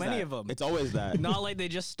It's so always many that. of them. It's always that. Not like they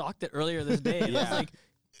just stocked it earlier this day. It was Yeah. like,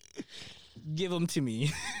 give them to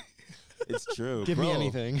me. It's true. Give me bro.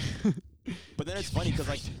 anything. But then it's funny because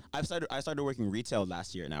like I started working retail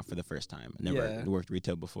last year now for the first time. I never Yeah. worked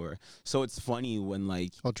retail before. So it's funny when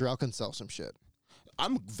like Oh, Drell can sell some shit.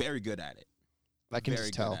 I'm very good at it. I can very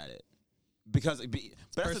just tell. good at it. Because but that's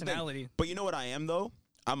the thing. Personality. But you know what I am though?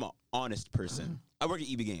 I'm an honest person. I work at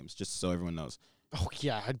EB Games, just so everyone knows. Oh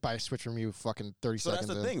yeah, I'd buy a Switch from you fucking 30 So seconds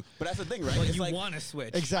that's the in. thing. But that's the thing, right? But It's you like, want to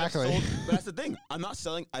switch. Exactly. but that's the thing. I'm not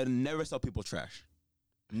selling. I never sell people trash.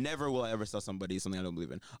 Never will I ever sell somebody something I don't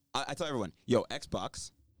believe in. I tell everyone, yo,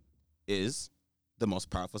 Xbox is the most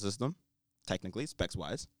powerful system, technically, specs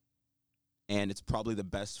wise, and it's probably the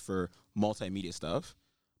best for multimedia stuff.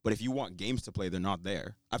 But if you want games to play, they're not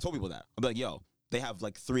there. I've told people that. I'm like, yo, they have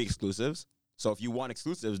like 3 exclusives. So if you want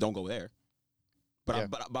exclusives, don't go there. But Yeah.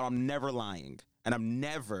 but I'm never lying, and I'm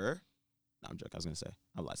never. No, I'm joking. I was gonna say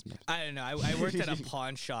I lied sometimes. I don't know. I worked at a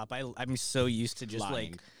pawn shop. I'm so used to just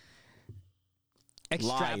Lying. like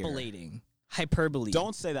extrapolating, hyperbole.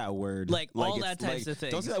 Don't say that word. Like, all it's that types of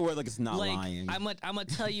Don't things. say that word like it's not like lying. I'm gonna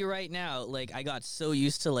tell you right now. Like I got so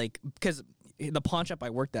used to like because the pawn shop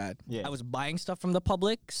I worked at, Yeah. I was buying stuff from the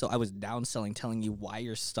public, so I was downselling, telling you why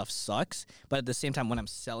your stuff sucks. But at the same time, when I'm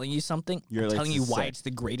selling you something, You're I'm like, telling you "This is why sick." it's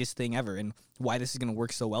the greatest thing ever and why this is gonna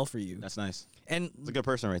work so well for you. That's nice. And It's a good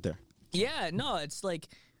person right there. yeah, no, it's like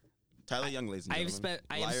Tyler Young, ladies and gentlemen.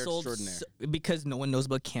 I have Liar sold extraordinaire. because no one knows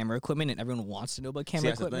about camera equipment and everyone wants to know about camera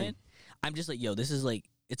that's the thing. equipment. I'm just like, yo, this is like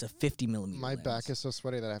it's a 50 millimeter. My lens. back is so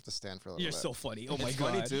sweaty that I have to stand for a little You're bit. so funny. Oh my It's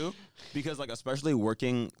god. funny too, because like especially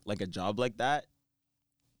working like a job like that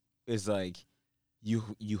is like you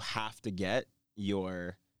have to get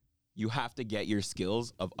your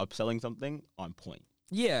skills of upselling something on point.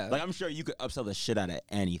 Yeah. Like I'm sure you could upsell the shit out of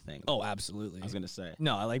anything. oh, absolutely. I was gonna say.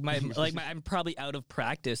 No, like my I'm probably out of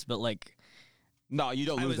practice, but like No, you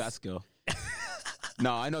don't I lose was- that skill.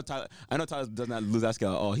 No, I know Tyler. Does not lose that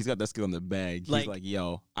skill. Oh, he's got that skill in the bag. He's like,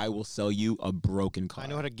 yo, I will sell you a broken car. I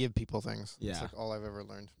know how to give people things. Yeah. It's like all I've ever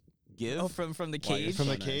learned. Give. Oh, from the Wow, you're cage. From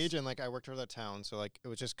so the nice. cage, and like I worked for the town, so like it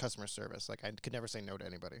was just customer service. Like I could never say no to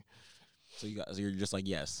anybody. So you're just like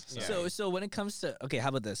yes. Yeah. So when it comes to how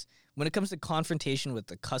about this? When it comes to confrontation with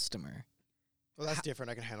the customer, Well, that's different.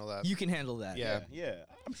 I can handle that. you can handle that. Yeah. Yeah.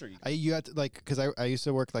 I'm sure you. You had to, like, because I used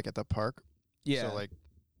to work like at the park. Yeah. So like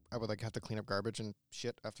I would like have to clean up garbage and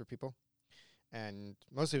shit after people. And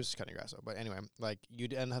mostly it was just cutting grass though. But anyway, like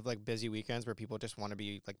you'd end have like busy weekends where people just want to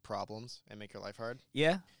be like problems and make your life hard.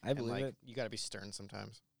 Yeah, I And believe like it. you got to be stern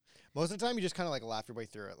sometimes. Most of the time you just kind of like laugh your way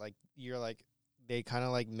through it. Like you're like they kind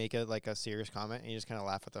of like make it like a serious comment and you just kind of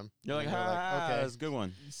laugh at them. You're like, And okay, that's a good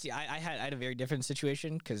one. See, I had a very different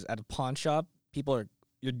situation because at a pawn shop,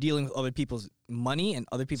 you're dealing with other people's money and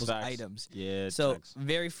other people's Facts. items. Yeah. So facts.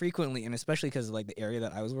 very frequently, and especially because like the area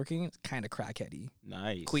that I was working in, it's kind of crackheady.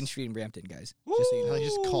 Nice. Queen Street in Brampton, guys. Just so you know. I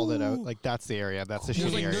just called it out. Like that's the area. That's the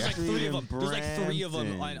There's shitty like, area. three of them. Street in There's like three of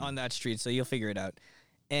them Brampton. on that street, so you'll figure it out.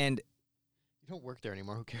 And You don't work there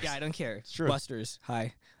anymore. Who cares? yeah, I don't care. true. Busters,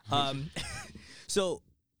 hi. So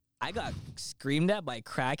I got screamed at by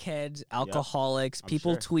crackheads, alcoholics, I'm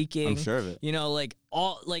people sure. tweaking. I'm sure of it. You know, like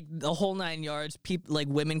like the whole 9 yards. People like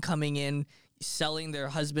women coming in, selling their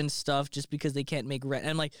husband's stuff just because they can't make rent.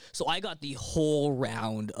 And like, so I got the whole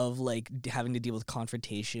round of like having to deal with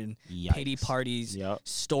confrontation, pity Yikes. parties, Yep.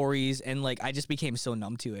 stories, and like I just became so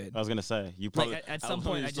numb to it. I was gonna say you probably Like at some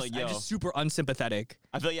point, you're like, yo. I'm just super unsympathetic.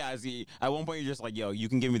 I feel at one point you're just like, yo, you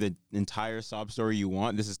can give me the entire sob story you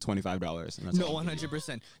want. This is $25. And that's No, all.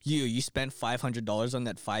 100%. You spent $500 on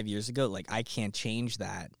that 5 years ago. Like I can't change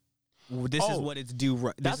that. This is Oh, what it's due.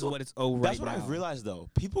 This that's is what- what it's owed That's right what now. I've realized though.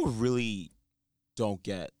 People really don't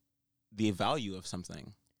get the value of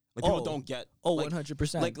something. Like people Oh. don't get. Oh, like,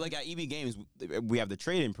 100%. Like at EB Games, we have the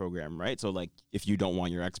trade-in program, right? So like, if you don't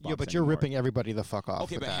want your Xbox, Yeah, but you're anymore- ripping everybody the fuck off.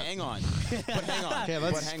 Okay, with but that. hang on. But hang on. Okay,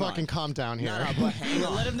 But let's hang fucking on. calm down here. No, but hang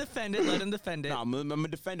on. Let him defend it. Let him defend it. No, I'm gonna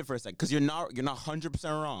defend it for a second because you're not 100%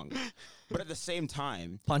 wrong. But at the same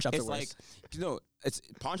time, Pawn shops it's are worse. like it's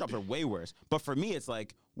pawn shops are way worse. But for me, it's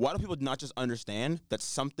like why do people not just understand that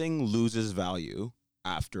something loses value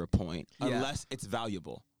after a point Yeah. unless it's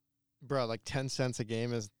valuable? Bro, like 10 cents a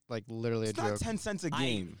game is like literally It's a not joke. 10 cents a I-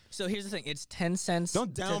 game. So here's the thing. It's 10 cents.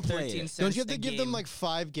 Don't to downplay 13 it. cents Don't you have to a give them game. like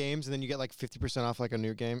 5 games and then you get like 50% off like a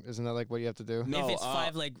new game? Isn't that like what you have to do? No, if it's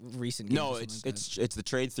 5 like recent games? No, or it's something like it's the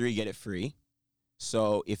trade 3 get it free.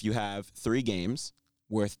 So if you have 3 games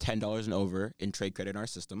worth $10 and over in trade credit in our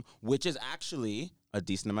system, which is actually a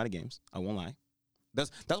decent amount of games, I won't lie. That's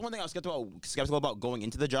one thing I was skeptical about going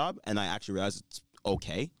into the job, and I actually realized it's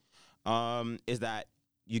okay. Is that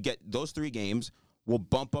you get those 3 games will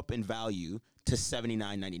bump up in value to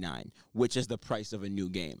 $79.99, which is the price of a new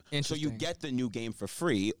game. So you Interesting. get the new game for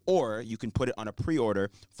free, or you can put it on a pre-order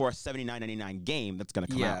for a $79.99 game that's going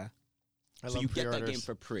to that. come Yeah. out. I So love you get that game pre-orders.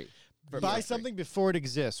 for free. Buy something before it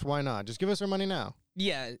exists. Why not? Just give us our money now.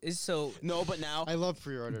 Yeah. So No, but now, I love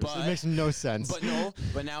pre-orders. But- It makes no sense.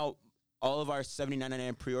 but now all of our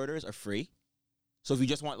 $79.99 pre-orders are free. So if you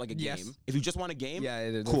just want like a Yes. game, if you just want a game,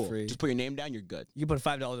 yeah, they're cool. free. Just put your name down, you're good. You can put a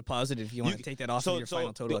 $5 deposit if you want to take that off of your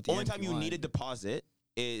final total at the only end. time if you want. need a deposit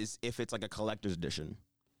is if it's like a collector's edition.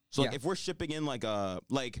 So like Yeah. if we're shipping in like a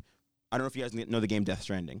I don't know if you guys know the game Death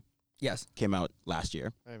Stranding Yes. came out last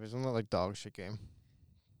year. Hey, isn't that like dog shit game?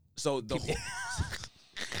 So the whole,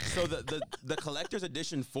 so the collector's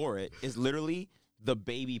edition for it is literally the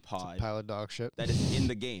baby pod Pile of dog shit. that is in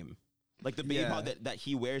the game. Like the baby Yeah. pod that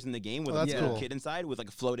he wears in the game with Oh, a that's little cool. kid inside with like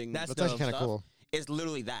a floating. That's That's actually kind of stuff. cool. It's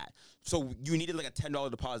literally that. So you needed like a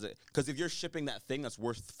 $10 deposit because if you're shipping that thing that's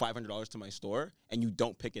worth $500 to my store and you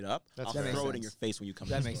don't pick it up, That I'll makes throw it in sense. your face when you come.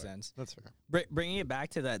 to That the makes store. sense. That's fair. Bringing it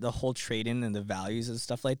back to the whole trade-in and the values and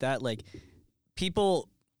stuff like that, like people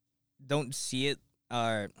don't see it.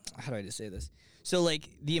 Or how do I just say this? So like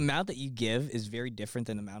the amount that you give is very different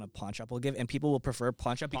than the amount of pawn shop will give, and people will prefer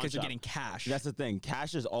pawn shop because you're shop. getting cash, That's the thing.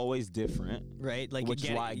 Cash is always different, right? Like which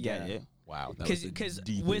you is why I get yeah. it. Wow, that was the Because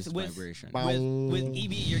deepest with vibration. with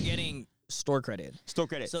EB you're getting store credit, Store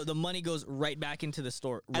credit. so the money goes right back into the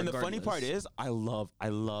store. And the funny part regardless. is, I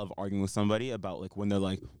love arguing with somebody about like when they're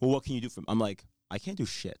like, "Well, what can you do for?" I'm like, I can't do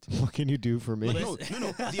shit. What can you do for me? Like, no.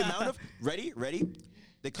 The amount of ready.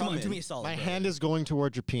 They come come on, in. do me a solid. My bro. hand is going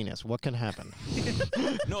towards your penis. What can happen?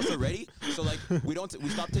 No, so ready. So like we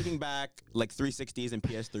stopped taking back like 360s and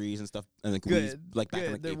PS3s and stuff, and like Good, like back in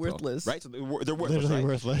good. like They're April, worthless. right? So they're worthless, Literally right?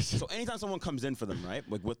 worthless. So anytime someone comes in for them, right,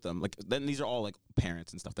 like with them, like then these are all like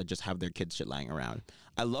parents and stuff that just have their kids shit lying around.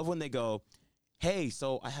 I love when they go, "Hey,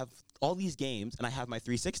 so I have all these games and I have my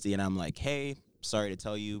 360," and I'm like, "Hey, sorry to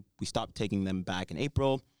tell you, we stopped taking them back in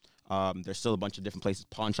April. There's still a bunch of different places.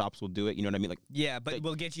 Pawn shops will do it. You know what I mean? Like, Yeah, but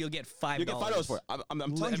you'll get $5. you get $5 for it. I'm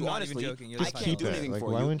telling you not honestly, even joking. You'll I just can't keep do it. anything Like,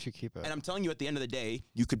 for why you. wouldn't you keep it? And I'm telling you, at the end of the day,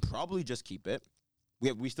 you could probably just keep it.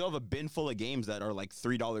 We still have a bin full of games that are like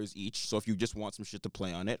 $3 each. So if you just want some shit to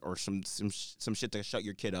play on it or some shit to shut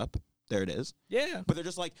your kid up, there it is. Yeah. But they're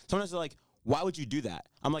just like, sometimes they're like, why would you do that?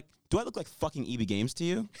 I'm like, do I look like fucking EB Games to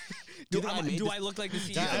you? Do I look like the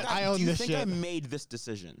CEO? I own do you this think shit. I made this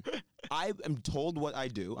decision? I am told what I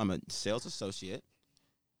do. I'm a sales associate.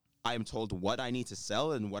 I am told what I need to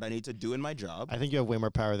sell and what I need to do in my job. I think you have way more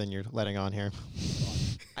power than you're letting on here.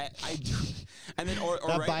 I do. And then, or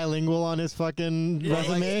That right, bilingual on his fucking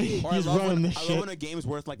resume, or he's I love running when, this I shit. love when a game's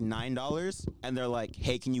worth like $9 and they're like,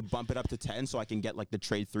 hey, can you bump it up to 10 so I can get like the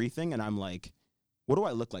trade 3 thing? And I'm like, what do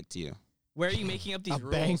I look like to you? Where are you making up these A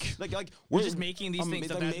rules? bank. Like We're we're just making these things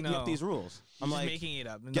like up. making up these rules. You're I'm just like, making it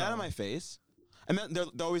up. get out No. of my face. And then they're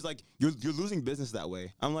always like, you're losing business that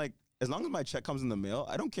way. I'm like, as long as my check comes in the mail,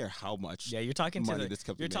 I don't care how much. Yeah, you're talking to money this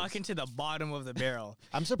company you're makes. talking to the bottom of the barrel.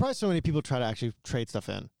 I'm surprised so many people try to actually trade stuff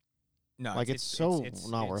in. No, Like, it's so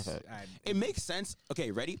not worth it. It makes sense. Okay,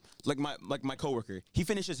 ready? Like my coworker, he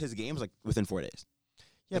finishes his games like within 4 days.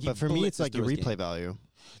 Yeah, Like, he but for me, it's blitzes like your through his replay game. value.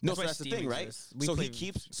 No, That's so why that's the Steam thing, right? exists. We So play, he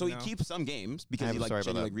keeps you know? some games because I'm he like sorry about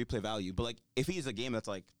genuinely like replay value. But like if he's a game that's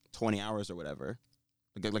like 20 hours or whatever,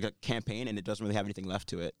 like a campaign and it doesn't really have anything left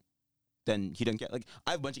to it, then he doesn't get like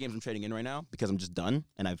I have a bunch of games I'm trading in right now because I'm just done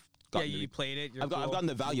and I've Yeah, gotten you played it. You're I've cool, gotten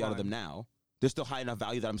the value move out of them on. now. They're still high enough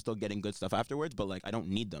value that I'm still getting good stuff afterwards, but like I don't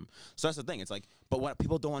need them. So that's the thing. It's like, but what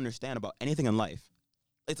people don't understand about anything in life,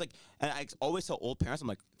 it's like, and I always tell old parents, I'm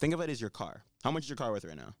like, think of it as your car. How much is your car worth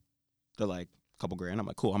right now? They're like, a couple grand. I'm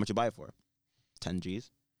like, cool. How much you buy it for? 10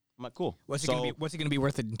 G's. I'm like, cool. What's So- it gonna be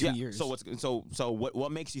worth in 2 years? So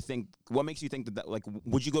what makes you think that like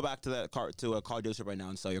would you go back to that car to a car dealership right now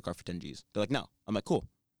and sell your car for 10 G's? They're like, no. I'm like, cool.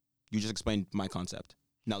 You just explained my concept.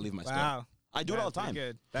 Now leave my store. Wow. I do it all the time.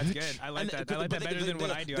 Good. That's good. I like And that. I like that better than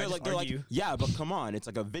what I do. I They're just like, they're like, argue. yeah, but come on, it's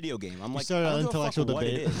like a video game. I'm like, started I an don't give a fuck intellectual what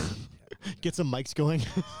it debate. is. Get some mics going.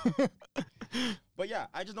 But yeah,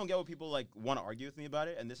 I just don't get what people like want to argue with me about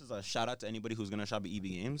it. And this is a shout out to anybody who's gonna shop at EB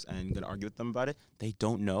Games and gonna argue with them about it. They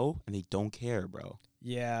don't know and they don't care, bro.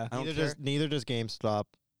 Yeah. I don't neither care. does GameStop.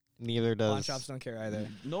 Neither does Pawn shops don't care either.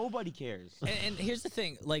 Nobody cares. And here's the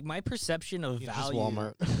thing, like my perception of Just value,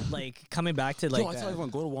 Walmart. like coming back to like Yo, I tell that- everyone,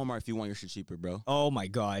 go to Walmart if you want your shit cheaper, bro. oh my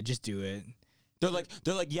god, just do it. They're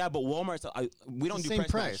like, yeah, but Walmart's. We don't the do same price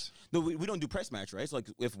price. match. No, we don't do price match, right? So like,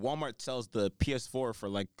 if Walmart sells the PS4 for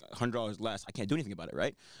like $100 less, I can't do anything about it,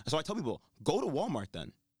 right? So I tell people, go to Walmart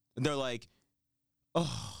then. And they're like,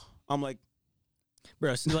 oh, I'm like,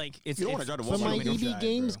 Bro, so like it's You don't wanna it's- drive to For Walmart my when you EB don't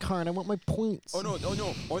Games bro. card, I want my points. oh no,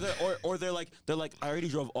 or they're like, I already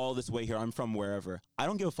drove all this way here. I'm from wherever. I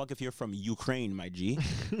don't give a fuck if you're from Ukraine, my G.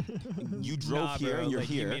 You drove Nah, here bro, and you're like,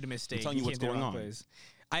 here. You made a mistake. I'm telling you what's came to the going wrong on. place.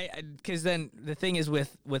 Because then the thing is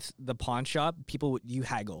with the pawn shop, people you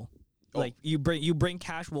haggle. Oh. Like you bring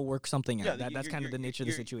cash, we'll work something out. Yeah, That's you're- kind of the you're- nature of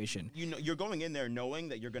the you're- situation. You know, you're going in there knowing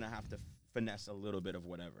that you're gonna have to finesse a little bit of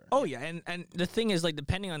whatever. Oh yeah, and the thing is like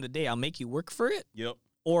depending on the day, I'll make you work for it, Yep.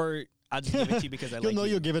 or I'll just give it to you because I You'll like know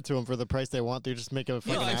you. you'll give it to them for the price they want. They just make a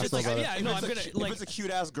fucking it's just asshole like, about yeah, it. no, If I'm it's gonna a, like. if it's a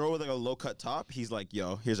cute ass girl with like a low cut top, he's like,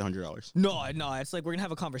 yo, here's $100. No, it's like we're gonna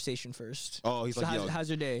have a conversation first. Oh, he's So like, yo, how's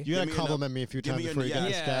your day? You Give gotta me your compliment me a few give times me your- before you yeah. get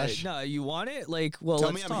this cash. No, you want it? Like, well, tell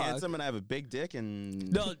let's me I'm talk. handsome and I have a big dick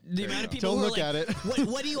and No, the There amount you of go. people Don't who are look like, at it.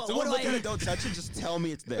 What do you? Don't What do look at I? it, don't touch it, just tell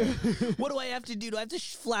me it's there. What do I have to do? Do I have to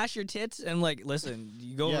flash your tits? And like, listen,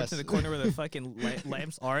 you go over Yes. to the corner where the fucking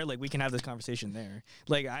lamps are. Like, we can have this conversation there.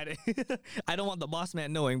 Like, I don't want the boss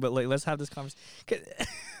man knowing, but like, let's have this conversation.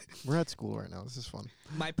 We're at school right now. This is fun.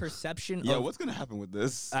 My perception Yeah, of what's gonna happen with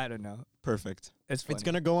this? I don't know. Perfect. It's funny. It's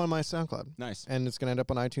gonna go on my SoundCloud, Nice. and it's gonna end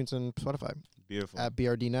up on iTunes and Spotify Beautiful. at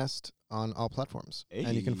BRD Nest on all platforms.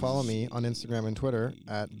 And you can follow me on Instagram and Twitter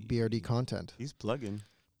at BRD Content. He's plugging.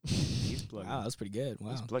 He's plugging. Wow, that's pretty good.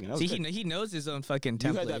 Wow. He's plugging. That See, was good. he knows his own fucking You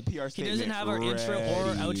template. had that PR He doesn't statement have our intro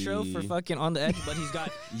or outro for ready. fucking on the edge, but he's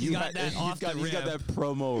got that off the He's got rip. that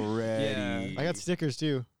promo ready. I got stickers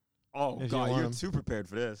too. Oh if you god, want you're 'em. too prepared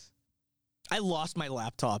for this. I lost my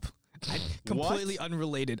laptop. Completely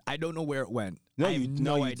unrelated. I don't know where it went. No, I have you-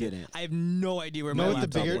 no no, you idea. didn't. I have no idea where Know my what the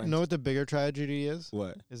laptop bigger went. know what the bigger tragedy is?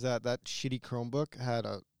 What? Is that shitty Chromebook had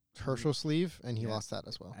a Herschel sleeve and he Yeah. lost that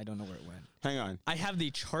as well. I don't know where it went. Hang on. I have the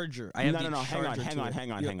charger. I have No, the no, no, hang on, charger hang to on, it.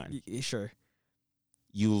 hang on, Yeah, hang on. Sure.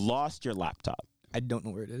 You lost your laptop. I don't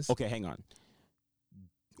know where it is. Okay, hang on.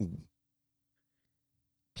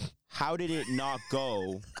 How did it not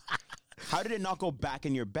go? How did it not go back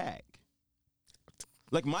in your bag?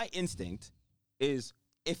 Like my instinct is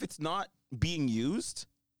if it's not being used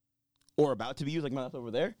or about to be used, like my laptop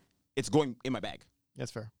over there, it's going in my bag.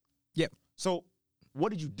 That's fair. So what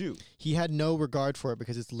did you do? He had no regard for it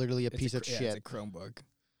because it's literally a piece of It's shit. a Chromebook,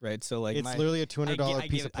 right? So like It's my, literally a $200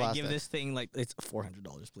 piece of I plastic. give this thing like it's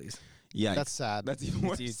 $400, please. Yeah, That's sad. that's even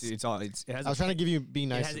worse. It's all. It has. I was trying to give you be It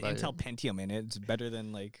nice has about Intel it. Pentium in it. It's better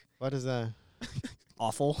than like What is that?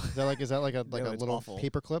 awful. Is that like a No, it's little awful.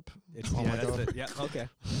 paper clip? It's, Oh yeah, my that's God. it. Yeah. Okay.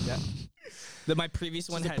 Yeah. My previous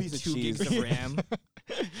one Just a had piece of 2 gigs cheese. of RAM.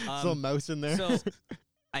 Little mouse in there. So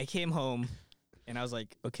I came home and I was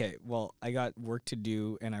like, okay, well, I got work to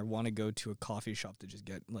do and I want to go to a coffee shop to just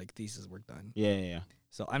get like thesis work done. Yeah.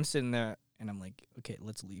 So I'm sitting there and I'm like, okay,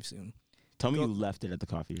 let's leave soon. Tell me Go- you left it at the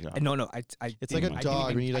coffee shop. No, I It's like a didn't- I didn't dog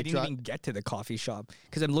even- when you, I like, didn't dri- even get to the coffee shop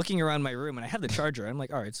because I'm looking around my room and I have the charger. I'm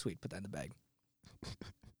like, all right, sweet, put that in the bag.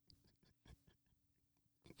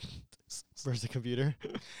 Where's the computer?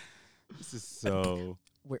 This is so.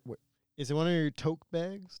 Where, Is it one of your tote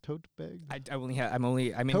bags? Tote bag? I'm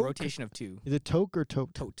in Toke? rotation of 2. Is it toke or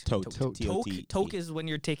tote? Tote. Tote. Tote. T-O-T-E. Toke is when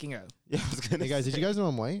you're taking a. Yeah, I was gonna Hey guys, did you guys know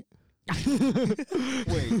I'm white?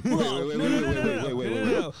 Wait. Whoa,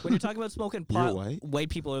 no. When you're talking about smoking You're pot, white?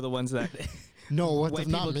 people are the ones that. No, what? white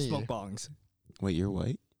Not people me. smoke bongs. Wait, you're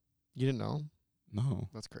white? You didn't know? No.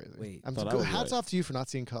 That's crazy. Wait. I'm Thought I good. was Hats white. off to you for not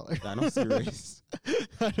seeing color. I don't see race.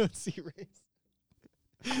 I don't see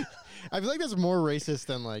race. I feel like that's more racist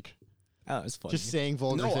than like Oh, it's funny. just saying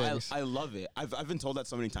vulgar No, things. I love it. I've been told that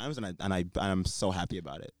so many times, and I'm so happy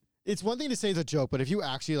about it. It's one thing to say it's a joke, but if you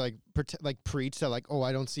actually like preach that like, oh,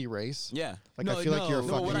 I don't see race, Yeah. like No, I feel like you're a no,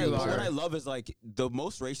 No, fucking what loser. what I love is like the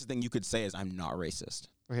most racist thing you could say is I'm not racist.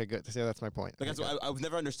 Okay, good. So that's my point. Like that's Okay. I've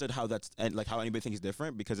never understood how that's and like how anybody thinks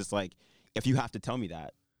different because it's like if you have to tell me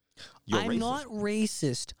that you're I'm racist, not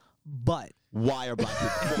racist, but. why are black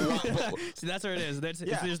people? Why- See, that's where it is.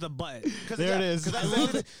 Yeah. There's the but. Cause There it is. 'cause that I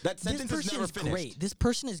love sentence, that This sentence is person never is finished. great. This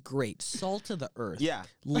person is great. Salt to the earth. Yeah,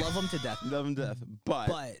 Love him to death. love him to death,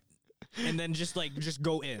 but And then just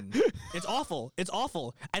go in. It's awful. It's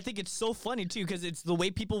awful. I think it's so funny too because it's the way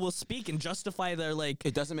people will speak and justify their like.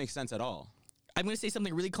 it doesn't make sense at all. I'm gonna say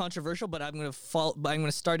something really controversial, but I'm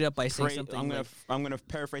gonna start it up by saying something. I'm gonna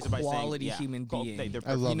paraphrase it by saying quality yeah, human being. they're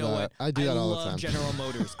I love you know that. what? I do that all the love time. General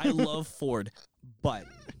Motors. I love Ford, but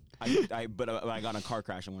I got in a car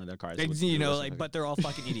crash in one of their cars. It was- you it know, was like, like- but they're all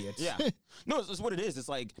fucking idiots. yeah, no, it's what it is. It's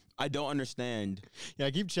like I don't understand. Yeah,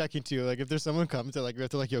 I keep checking too. Like if there's someone comes to like we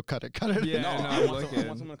have to like yo cut it. Yeah, No, no, I want okay.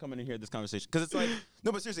 someone to come in and hear this conversation because it's like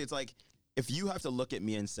no, but seriously, it's like if you have to look at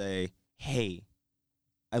me and say, "Hey,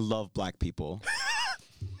 I love black people,"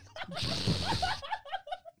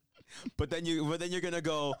 but then you're gonna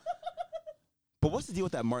go. But what's the deal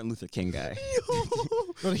with that Martin Luther King guy?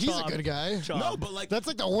 Well, he's Chop. a good guy. Chop. No, but like That's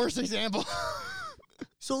like the worst example.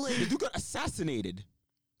 so like the dude got assassinated.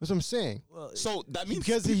 That's what I'm saying. Well, So that means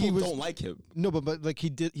Because people he was- don't like him. No, but like he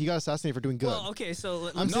got assassinated for doing good. well, okay, so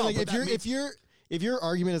I'm No, saying like but if that means- if your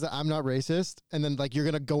argument is that I'm not racist, and then like you're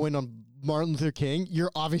gonna go in on Martin Luther King,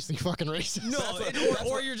 you're obviously fucking racist. no, that's what- and- that's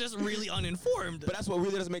or what- you're just really uninformed. But that's what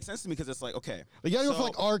really doesn't make sense to me because it's like okay, Like, you gotta go for So-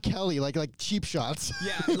 like R. Kelly, like cheap shots.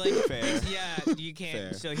 Yeah, like Fair. yeah, you can't.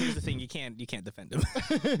 Fair. So here's the thing: you can't defend him.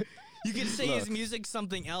 You can say his Look. music's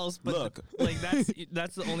something else, but Look. like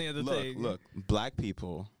that's the only other thing. Look, black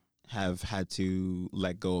people have had to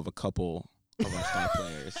let go of a couple of our star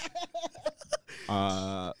players.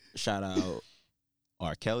 Shout out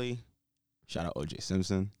R. Kelly. Shout out O.J.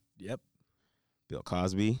 Simpson. Yep. Bill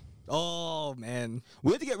Cosby. Oh man,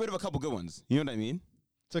 We had to get rid of a couple good ones. You know what I mean?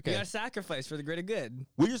 It's you okay. gotta sacrifice for the greater good.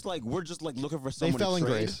 We're just like looking for someone fell to in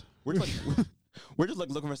trade. grace. We're just like we're just like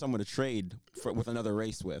looking for someone to trade with another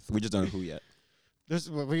race with. We just don't know who yet.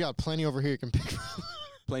 We got plenty over here you can pick from.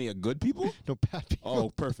 Plenty of good people. No bad people. Oh,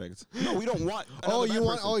 perfect. No, we don't want. Oh, another you bad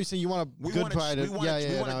want? person. Oh, you say you want a We good want pride? to. Yeah, We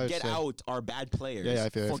yeah. want no, to it's get fair. out our bad players. Yeah, I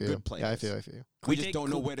feel for good players. Yeah, I feel. We just don't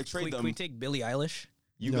know where to trade Can them. we take Billie Eilish?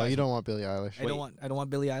 You No, guys, you don't want Billie Eilish. I don't want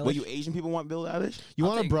Billie Eilish. Wait, you Asian people want Billie Eilish? You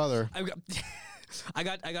I'll want a take- brother. I've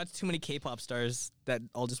got, I got too many K-pop stars that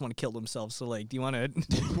all just want to kill themselves. So like, do you want to?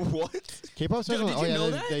 What? K-pop stars. Yo, want- did you yeah,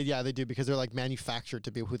 know they, that? they do because they're like manufactured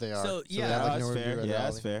to be who they are. So, they yeah. have, like, that's nowhere to be fair. Yeah, reality.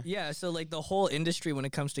 that's fair. Yeah, so like the whole industry when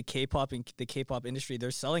it comes to K-pop and the K-pop industry,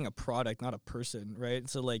 they're selling a product, not a person, right?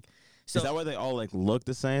 So like, Is that why they all like look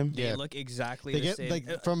the same? they Yeah. look exactly They the get same.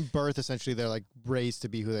 like from birth. Essentially, they're like raised to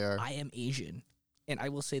be who they are. I am Asian, and I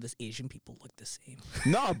will say this: Asian people look the same.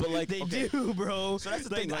 No, but like They okay. do, bro. So that's the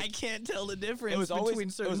like, thing, like, I can't tell the difference It was always between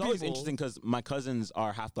certain people. interesting because my cousins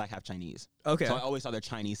are half black, half Chinese. Okay. So I always saw their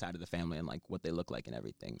Chinese side of the family and like what they look like and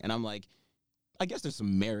everything. And I'm like, I guess there's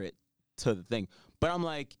some merit to the thing, but I'm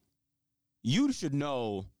like, you should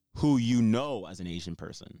know who you know as an Asian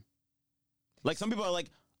person. Like some people are like,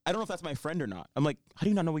 I don't know if that's my friend or not. I'm like, how do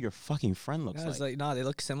you not know what your fucking friend looks I like? was like, nah, they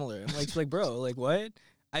look similar. I'm like, bro, like what?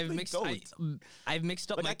 I've Like, mixed. don't. I've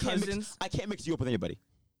mixed up Like, my I can't cousins. I can't mix you up with anybody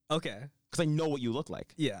Okay. because I know what you look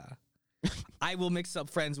like. Yeah. I will mix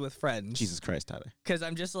up friends with friends. Jesus Christ, Tyler. Because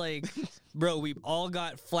I'm just like, bro, we've all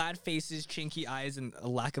got flat faces, chinky eyes, and a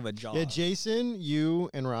lack of a jaw. Yeah, Jason,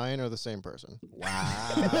 you, and Ryan are the same person. Wow.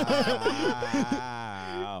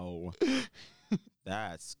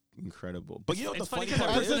 That's incredible. But you know what the It's funny funny 'cause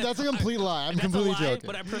part our is? That's a complete lie. I'm That's a completely lie, joking.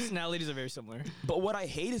 but our personalities are very similar. But what I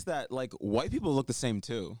hate is that like white people look the same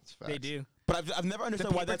too. It's facts. They do. But I've never The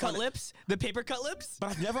understood why paper that's cut on- lips. The paper cut lips.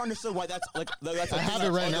 But I've never understood why that's like that's I like have it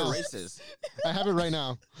right other now. races. I have it right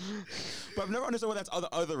now. But I've never understood why that's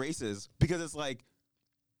other races because it's like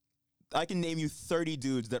I can name you 30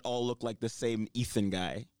 dudes that all look like the same Ethan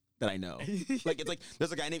guy that I know. Like it's like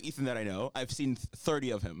there's a guy named Ethan that I know. I've seen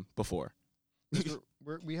 30 of him before.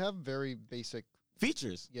 We have very basic,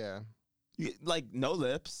 Features. yeah. Like no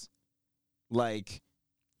lips, like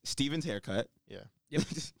Steven's haircut. Yeah. Yep.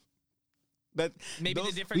 That Maybe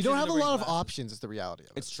those- the difference. We don't is have a the lot of glasses. options. Is the reality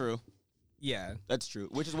of it. It's true. Yeah. That's true.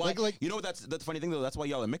 Which is why Like- you know what that's the funny thing though. That's why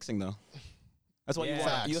y'all are mixing though. That's why Yeah. you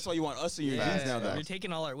want. Facts. That's why you want us in your Yeah. genes now. Though. You're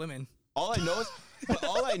taking all our women. All I know is, but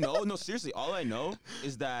all I know, no, seriously, all I know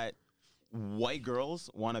is that white girls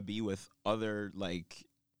want to be with other like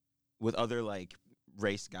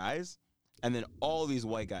race guys, and then all these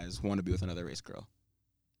white guys want to be with another race girl.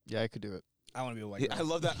 Yeah, I could do it. I want to be a white girl. I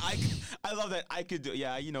love that. I love that. I could do.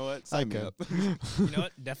 Yeah, you know what? I Sign me could. up. You know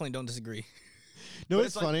what? Definitely don't disagree. No, But it's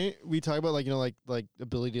it's like- funny. We talk about like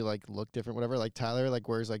ability to like look different, whatever. Like Tyler like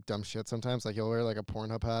wears like dumb shit sometimes. Like he'll wear like a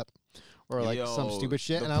Pornhub hat or like some Yo, stupid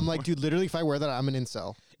shit, the and I'm like, dude, literally, if I wear that, I'm an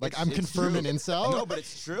incel. Like I'm It's confirmed true. an incel. No, but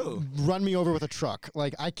it's true. Run me over with a truck.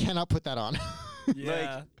 Like I cannot put that on.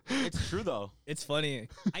 Yeah. It's true though. It's funny.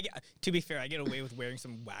 To be fair, I get away with wearing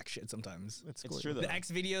some whack shit sometimes. It's It's true though. The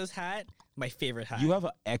X Videos hat, my favorite hat. You have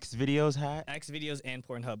an X videos hat. X Videos and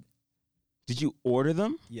Pornhub. Did you order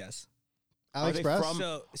them? Yes. Are they AliExpress. from-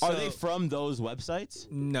 So, Are they from those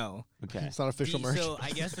websites? No. Okay. It's not official merch. So I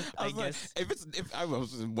guess I was I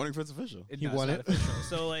was wondering if it's official. He no, it's won not it. official.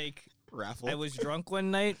 So like, Raffle. I was drunk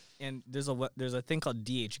one night, and there's a thing called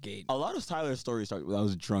DH Gate. A lot of Tyler's stories start with I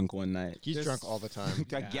was drunk one night. He's There's- drunk all the time.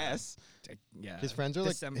 I Yeah. guess. Yeah. His friends are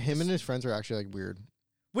like Decem- him and his friends are actually like weird.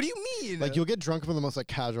 What do you mean? Like you'll get drunk for the most like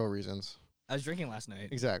casual reasons. I was drinking last night.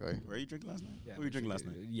 Exactly. Where you drinking last night? Yeah, What were you drinking last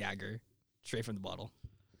night? Jaeger, straight from the bottle.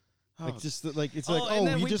 Like just like it's Oh, like and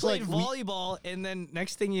then we we just played like volleyball, and then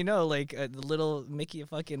next thing you know, like the little Mickey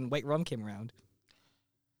fucking white rum came around.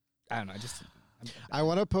 I don't know. I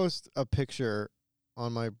want to post a picture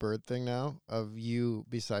on my bird thing now of you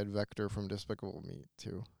beside Vector from Despicable Me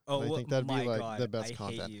 2. Oh, I think that'd be my like God, the best I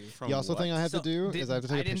content. Hate you. From The also what? thing I have So, to do is I have to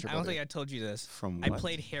take a didn't- picture. I don't of think it. I told you this. From I what?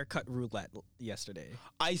 played haircut roulette yesterday.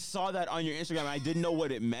 I saw that on your Instagram. I didn't know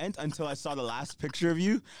what it meant until I saw the last picture of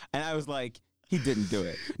you, and I was like, he didn't do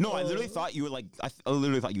it. No, I literally thought you were like, I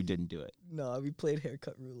literally thought you didn't do it. No, we played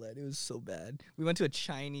haircut roulette. It was so bad. We went to a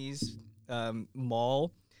Chinese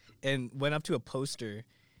mall and went up to a poster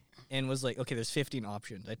and was like, okay, there's 15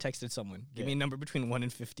 options. I texted someone, give me a number between 1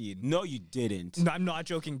 and 15. No, you didn't. No, I'm not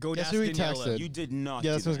joking. Go Guess ask who he Daniela. texted? You did not.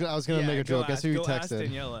 Yeah, do that's what that. I was gonna make a joke. Guess who you go ask texted?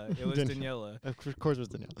 Daniela. It was Daniela. Of course, it was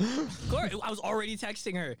Danielle. Of course, I was already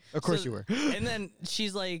texting her. Of course you were. And then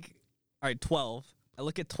she's like, all right, 12. I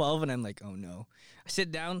look at 12 and I'm like, oh no. I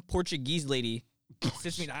sit down, Portuguese lady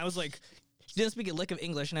sits me down. I was like, she didn't speak a lick of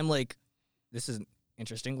English. And I'm like, this is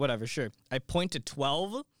interesting. Whatever, sure. I point to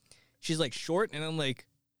 12. She's like, short. And I'm like,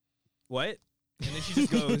 what? And then she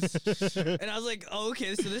just goes. And I was like, oh,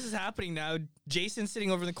 okay, so this is happening now. Jason's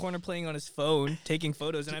sitting over in the corner playing on his phone, taking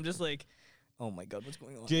photos. And I'm just like, oh my God, what's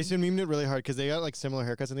going on? Jason memed it really hard because they got like similar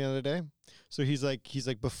haircuts at the end of the day. So he's like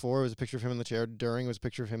before it was a picture of him in the chair, during it was a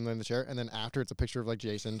picture of him in the chair, and then after it's a picture of like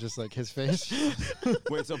Jason, just like his face.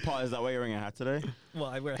 Wait, so Paul, is that why you're wearing a hat today? Well,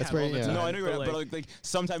 I wear a That's hat all where- the yeah. time. No, I know you're but, right, but like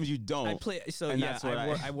sometimes you don't. I play so And yeah. that's what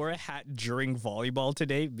I wore a hat during volleyball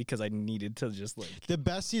today because I needed to just like. The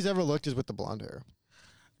best he's ever looked is with the blonde hair.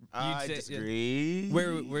 I say- disagree.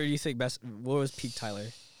 Where do you think best? What was peak Tyler?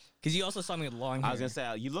 Because you also saw me with long hair. I was gonna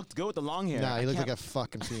say you looked good with the long hair. Nah, he I looked can't- like a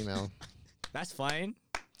fucking female. That's fine.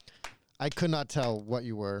 I could not tell what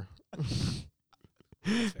you were. That's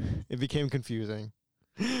fair. It became confusing.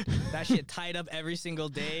 That shit tied up every single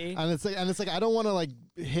day. And it's like I don't want to like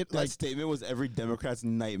hit That like statement was every Democrat's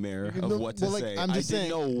nightmare of No, what to well, like, say. I'm just I didn't saying-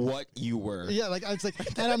 know what you were. yeah, like it's like,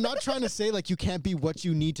 and I'm not trying to say like you can't be what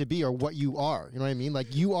you need to be or what you are. You know what I mean?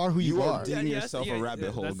 Like you are who you, You are are. digging yourself a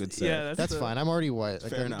rabbit hole, that's- good sir. yeah, That's the- fine. I'm already white.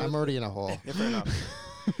 Like, Fair enough. I'm already in a hole. Yeah, fair enough.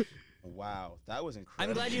 Wow, that was I'm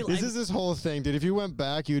incredible. glad you. This is this whole thing, dude. If you went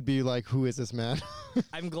back, you'd be like, "Who is this man?"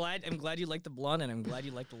 I'm glad you like the blonde, and I'm glad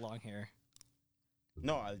you like the long hair.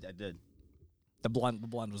 No, I did. The blonde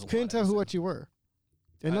was. Couldn't tell who what you were.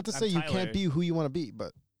 And not to I'm say you Tyler. can't be who you want to be,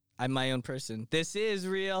 but I'm my own person. This is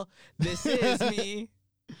real. This is me.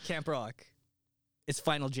 Camp Rock. It's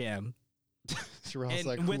Final Jam. Sherrell's And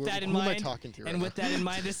like, with who, that in who am I mind- talking to? And right with that in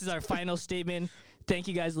mind, this is our final statement. Thank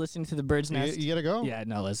you guys listening to the Bird's now? Nest. You gotta go. Yeah,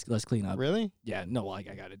 no, let's clean up. Really? Yeah, no, I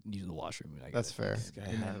gotta use the washroom. That's fair.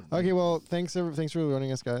 And then- Okay, well, thanks for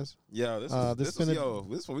joining us, guys. Yeah, this this was been a-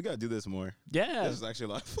 this one we gotta do this more. Yeah. This is actually a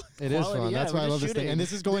lot of fun. It is Quality, fun. yeah, That's we're why I just love this thing. shooting. And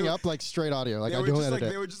this is going They were- up like straight audio. Like they I were don't just edit like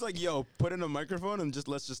it. they were just like, yo, put in a microphone and just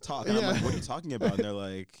let's just talk. And I'm Yeah. like, what are you talking about? And they're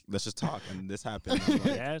like, let's just talk. And this happened. And I'm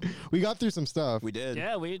like, yeah, We got through some stuff. we did.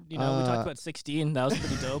 yeah. We talked about 16. That was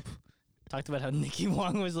pretty dope. Talked about how Nikki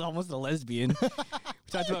Wong was almost a lesbian. We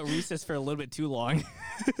talked about Recess for a little bit too long.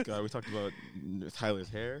 God, we talked about Tyler's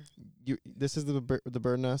hair. This is the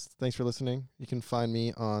Bird Nest. Thanks for listening. You can find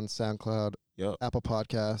me on SoundCloud, Yep. Apple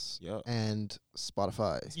Podcasts, Yep. and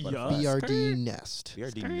Spotify. Yes. BRD Nest.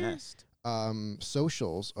 BRD Nest.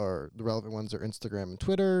 Socials are the relevant ones are Instagram and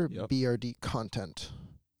Twitter. Yep. BRD content.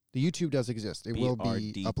 The YouTube does exist. It will be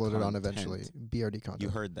BRD uploaded on content. eventually. BRD content. You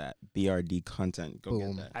heard that. BRD content. Go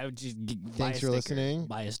Boom. get that. I would just Thanks for listening.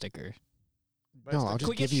 Buy a sticker. No, I'll Can just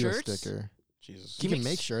we get give you shirts? a sticker. Jesus. You can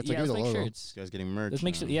make shirts. I'll Yeah, give you let's the make logo. shirts. This guy's getting merch. Let's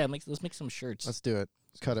make now. let's make some shirts. Let's do it.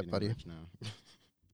 This Cut guy's it, getting buddy. merch now.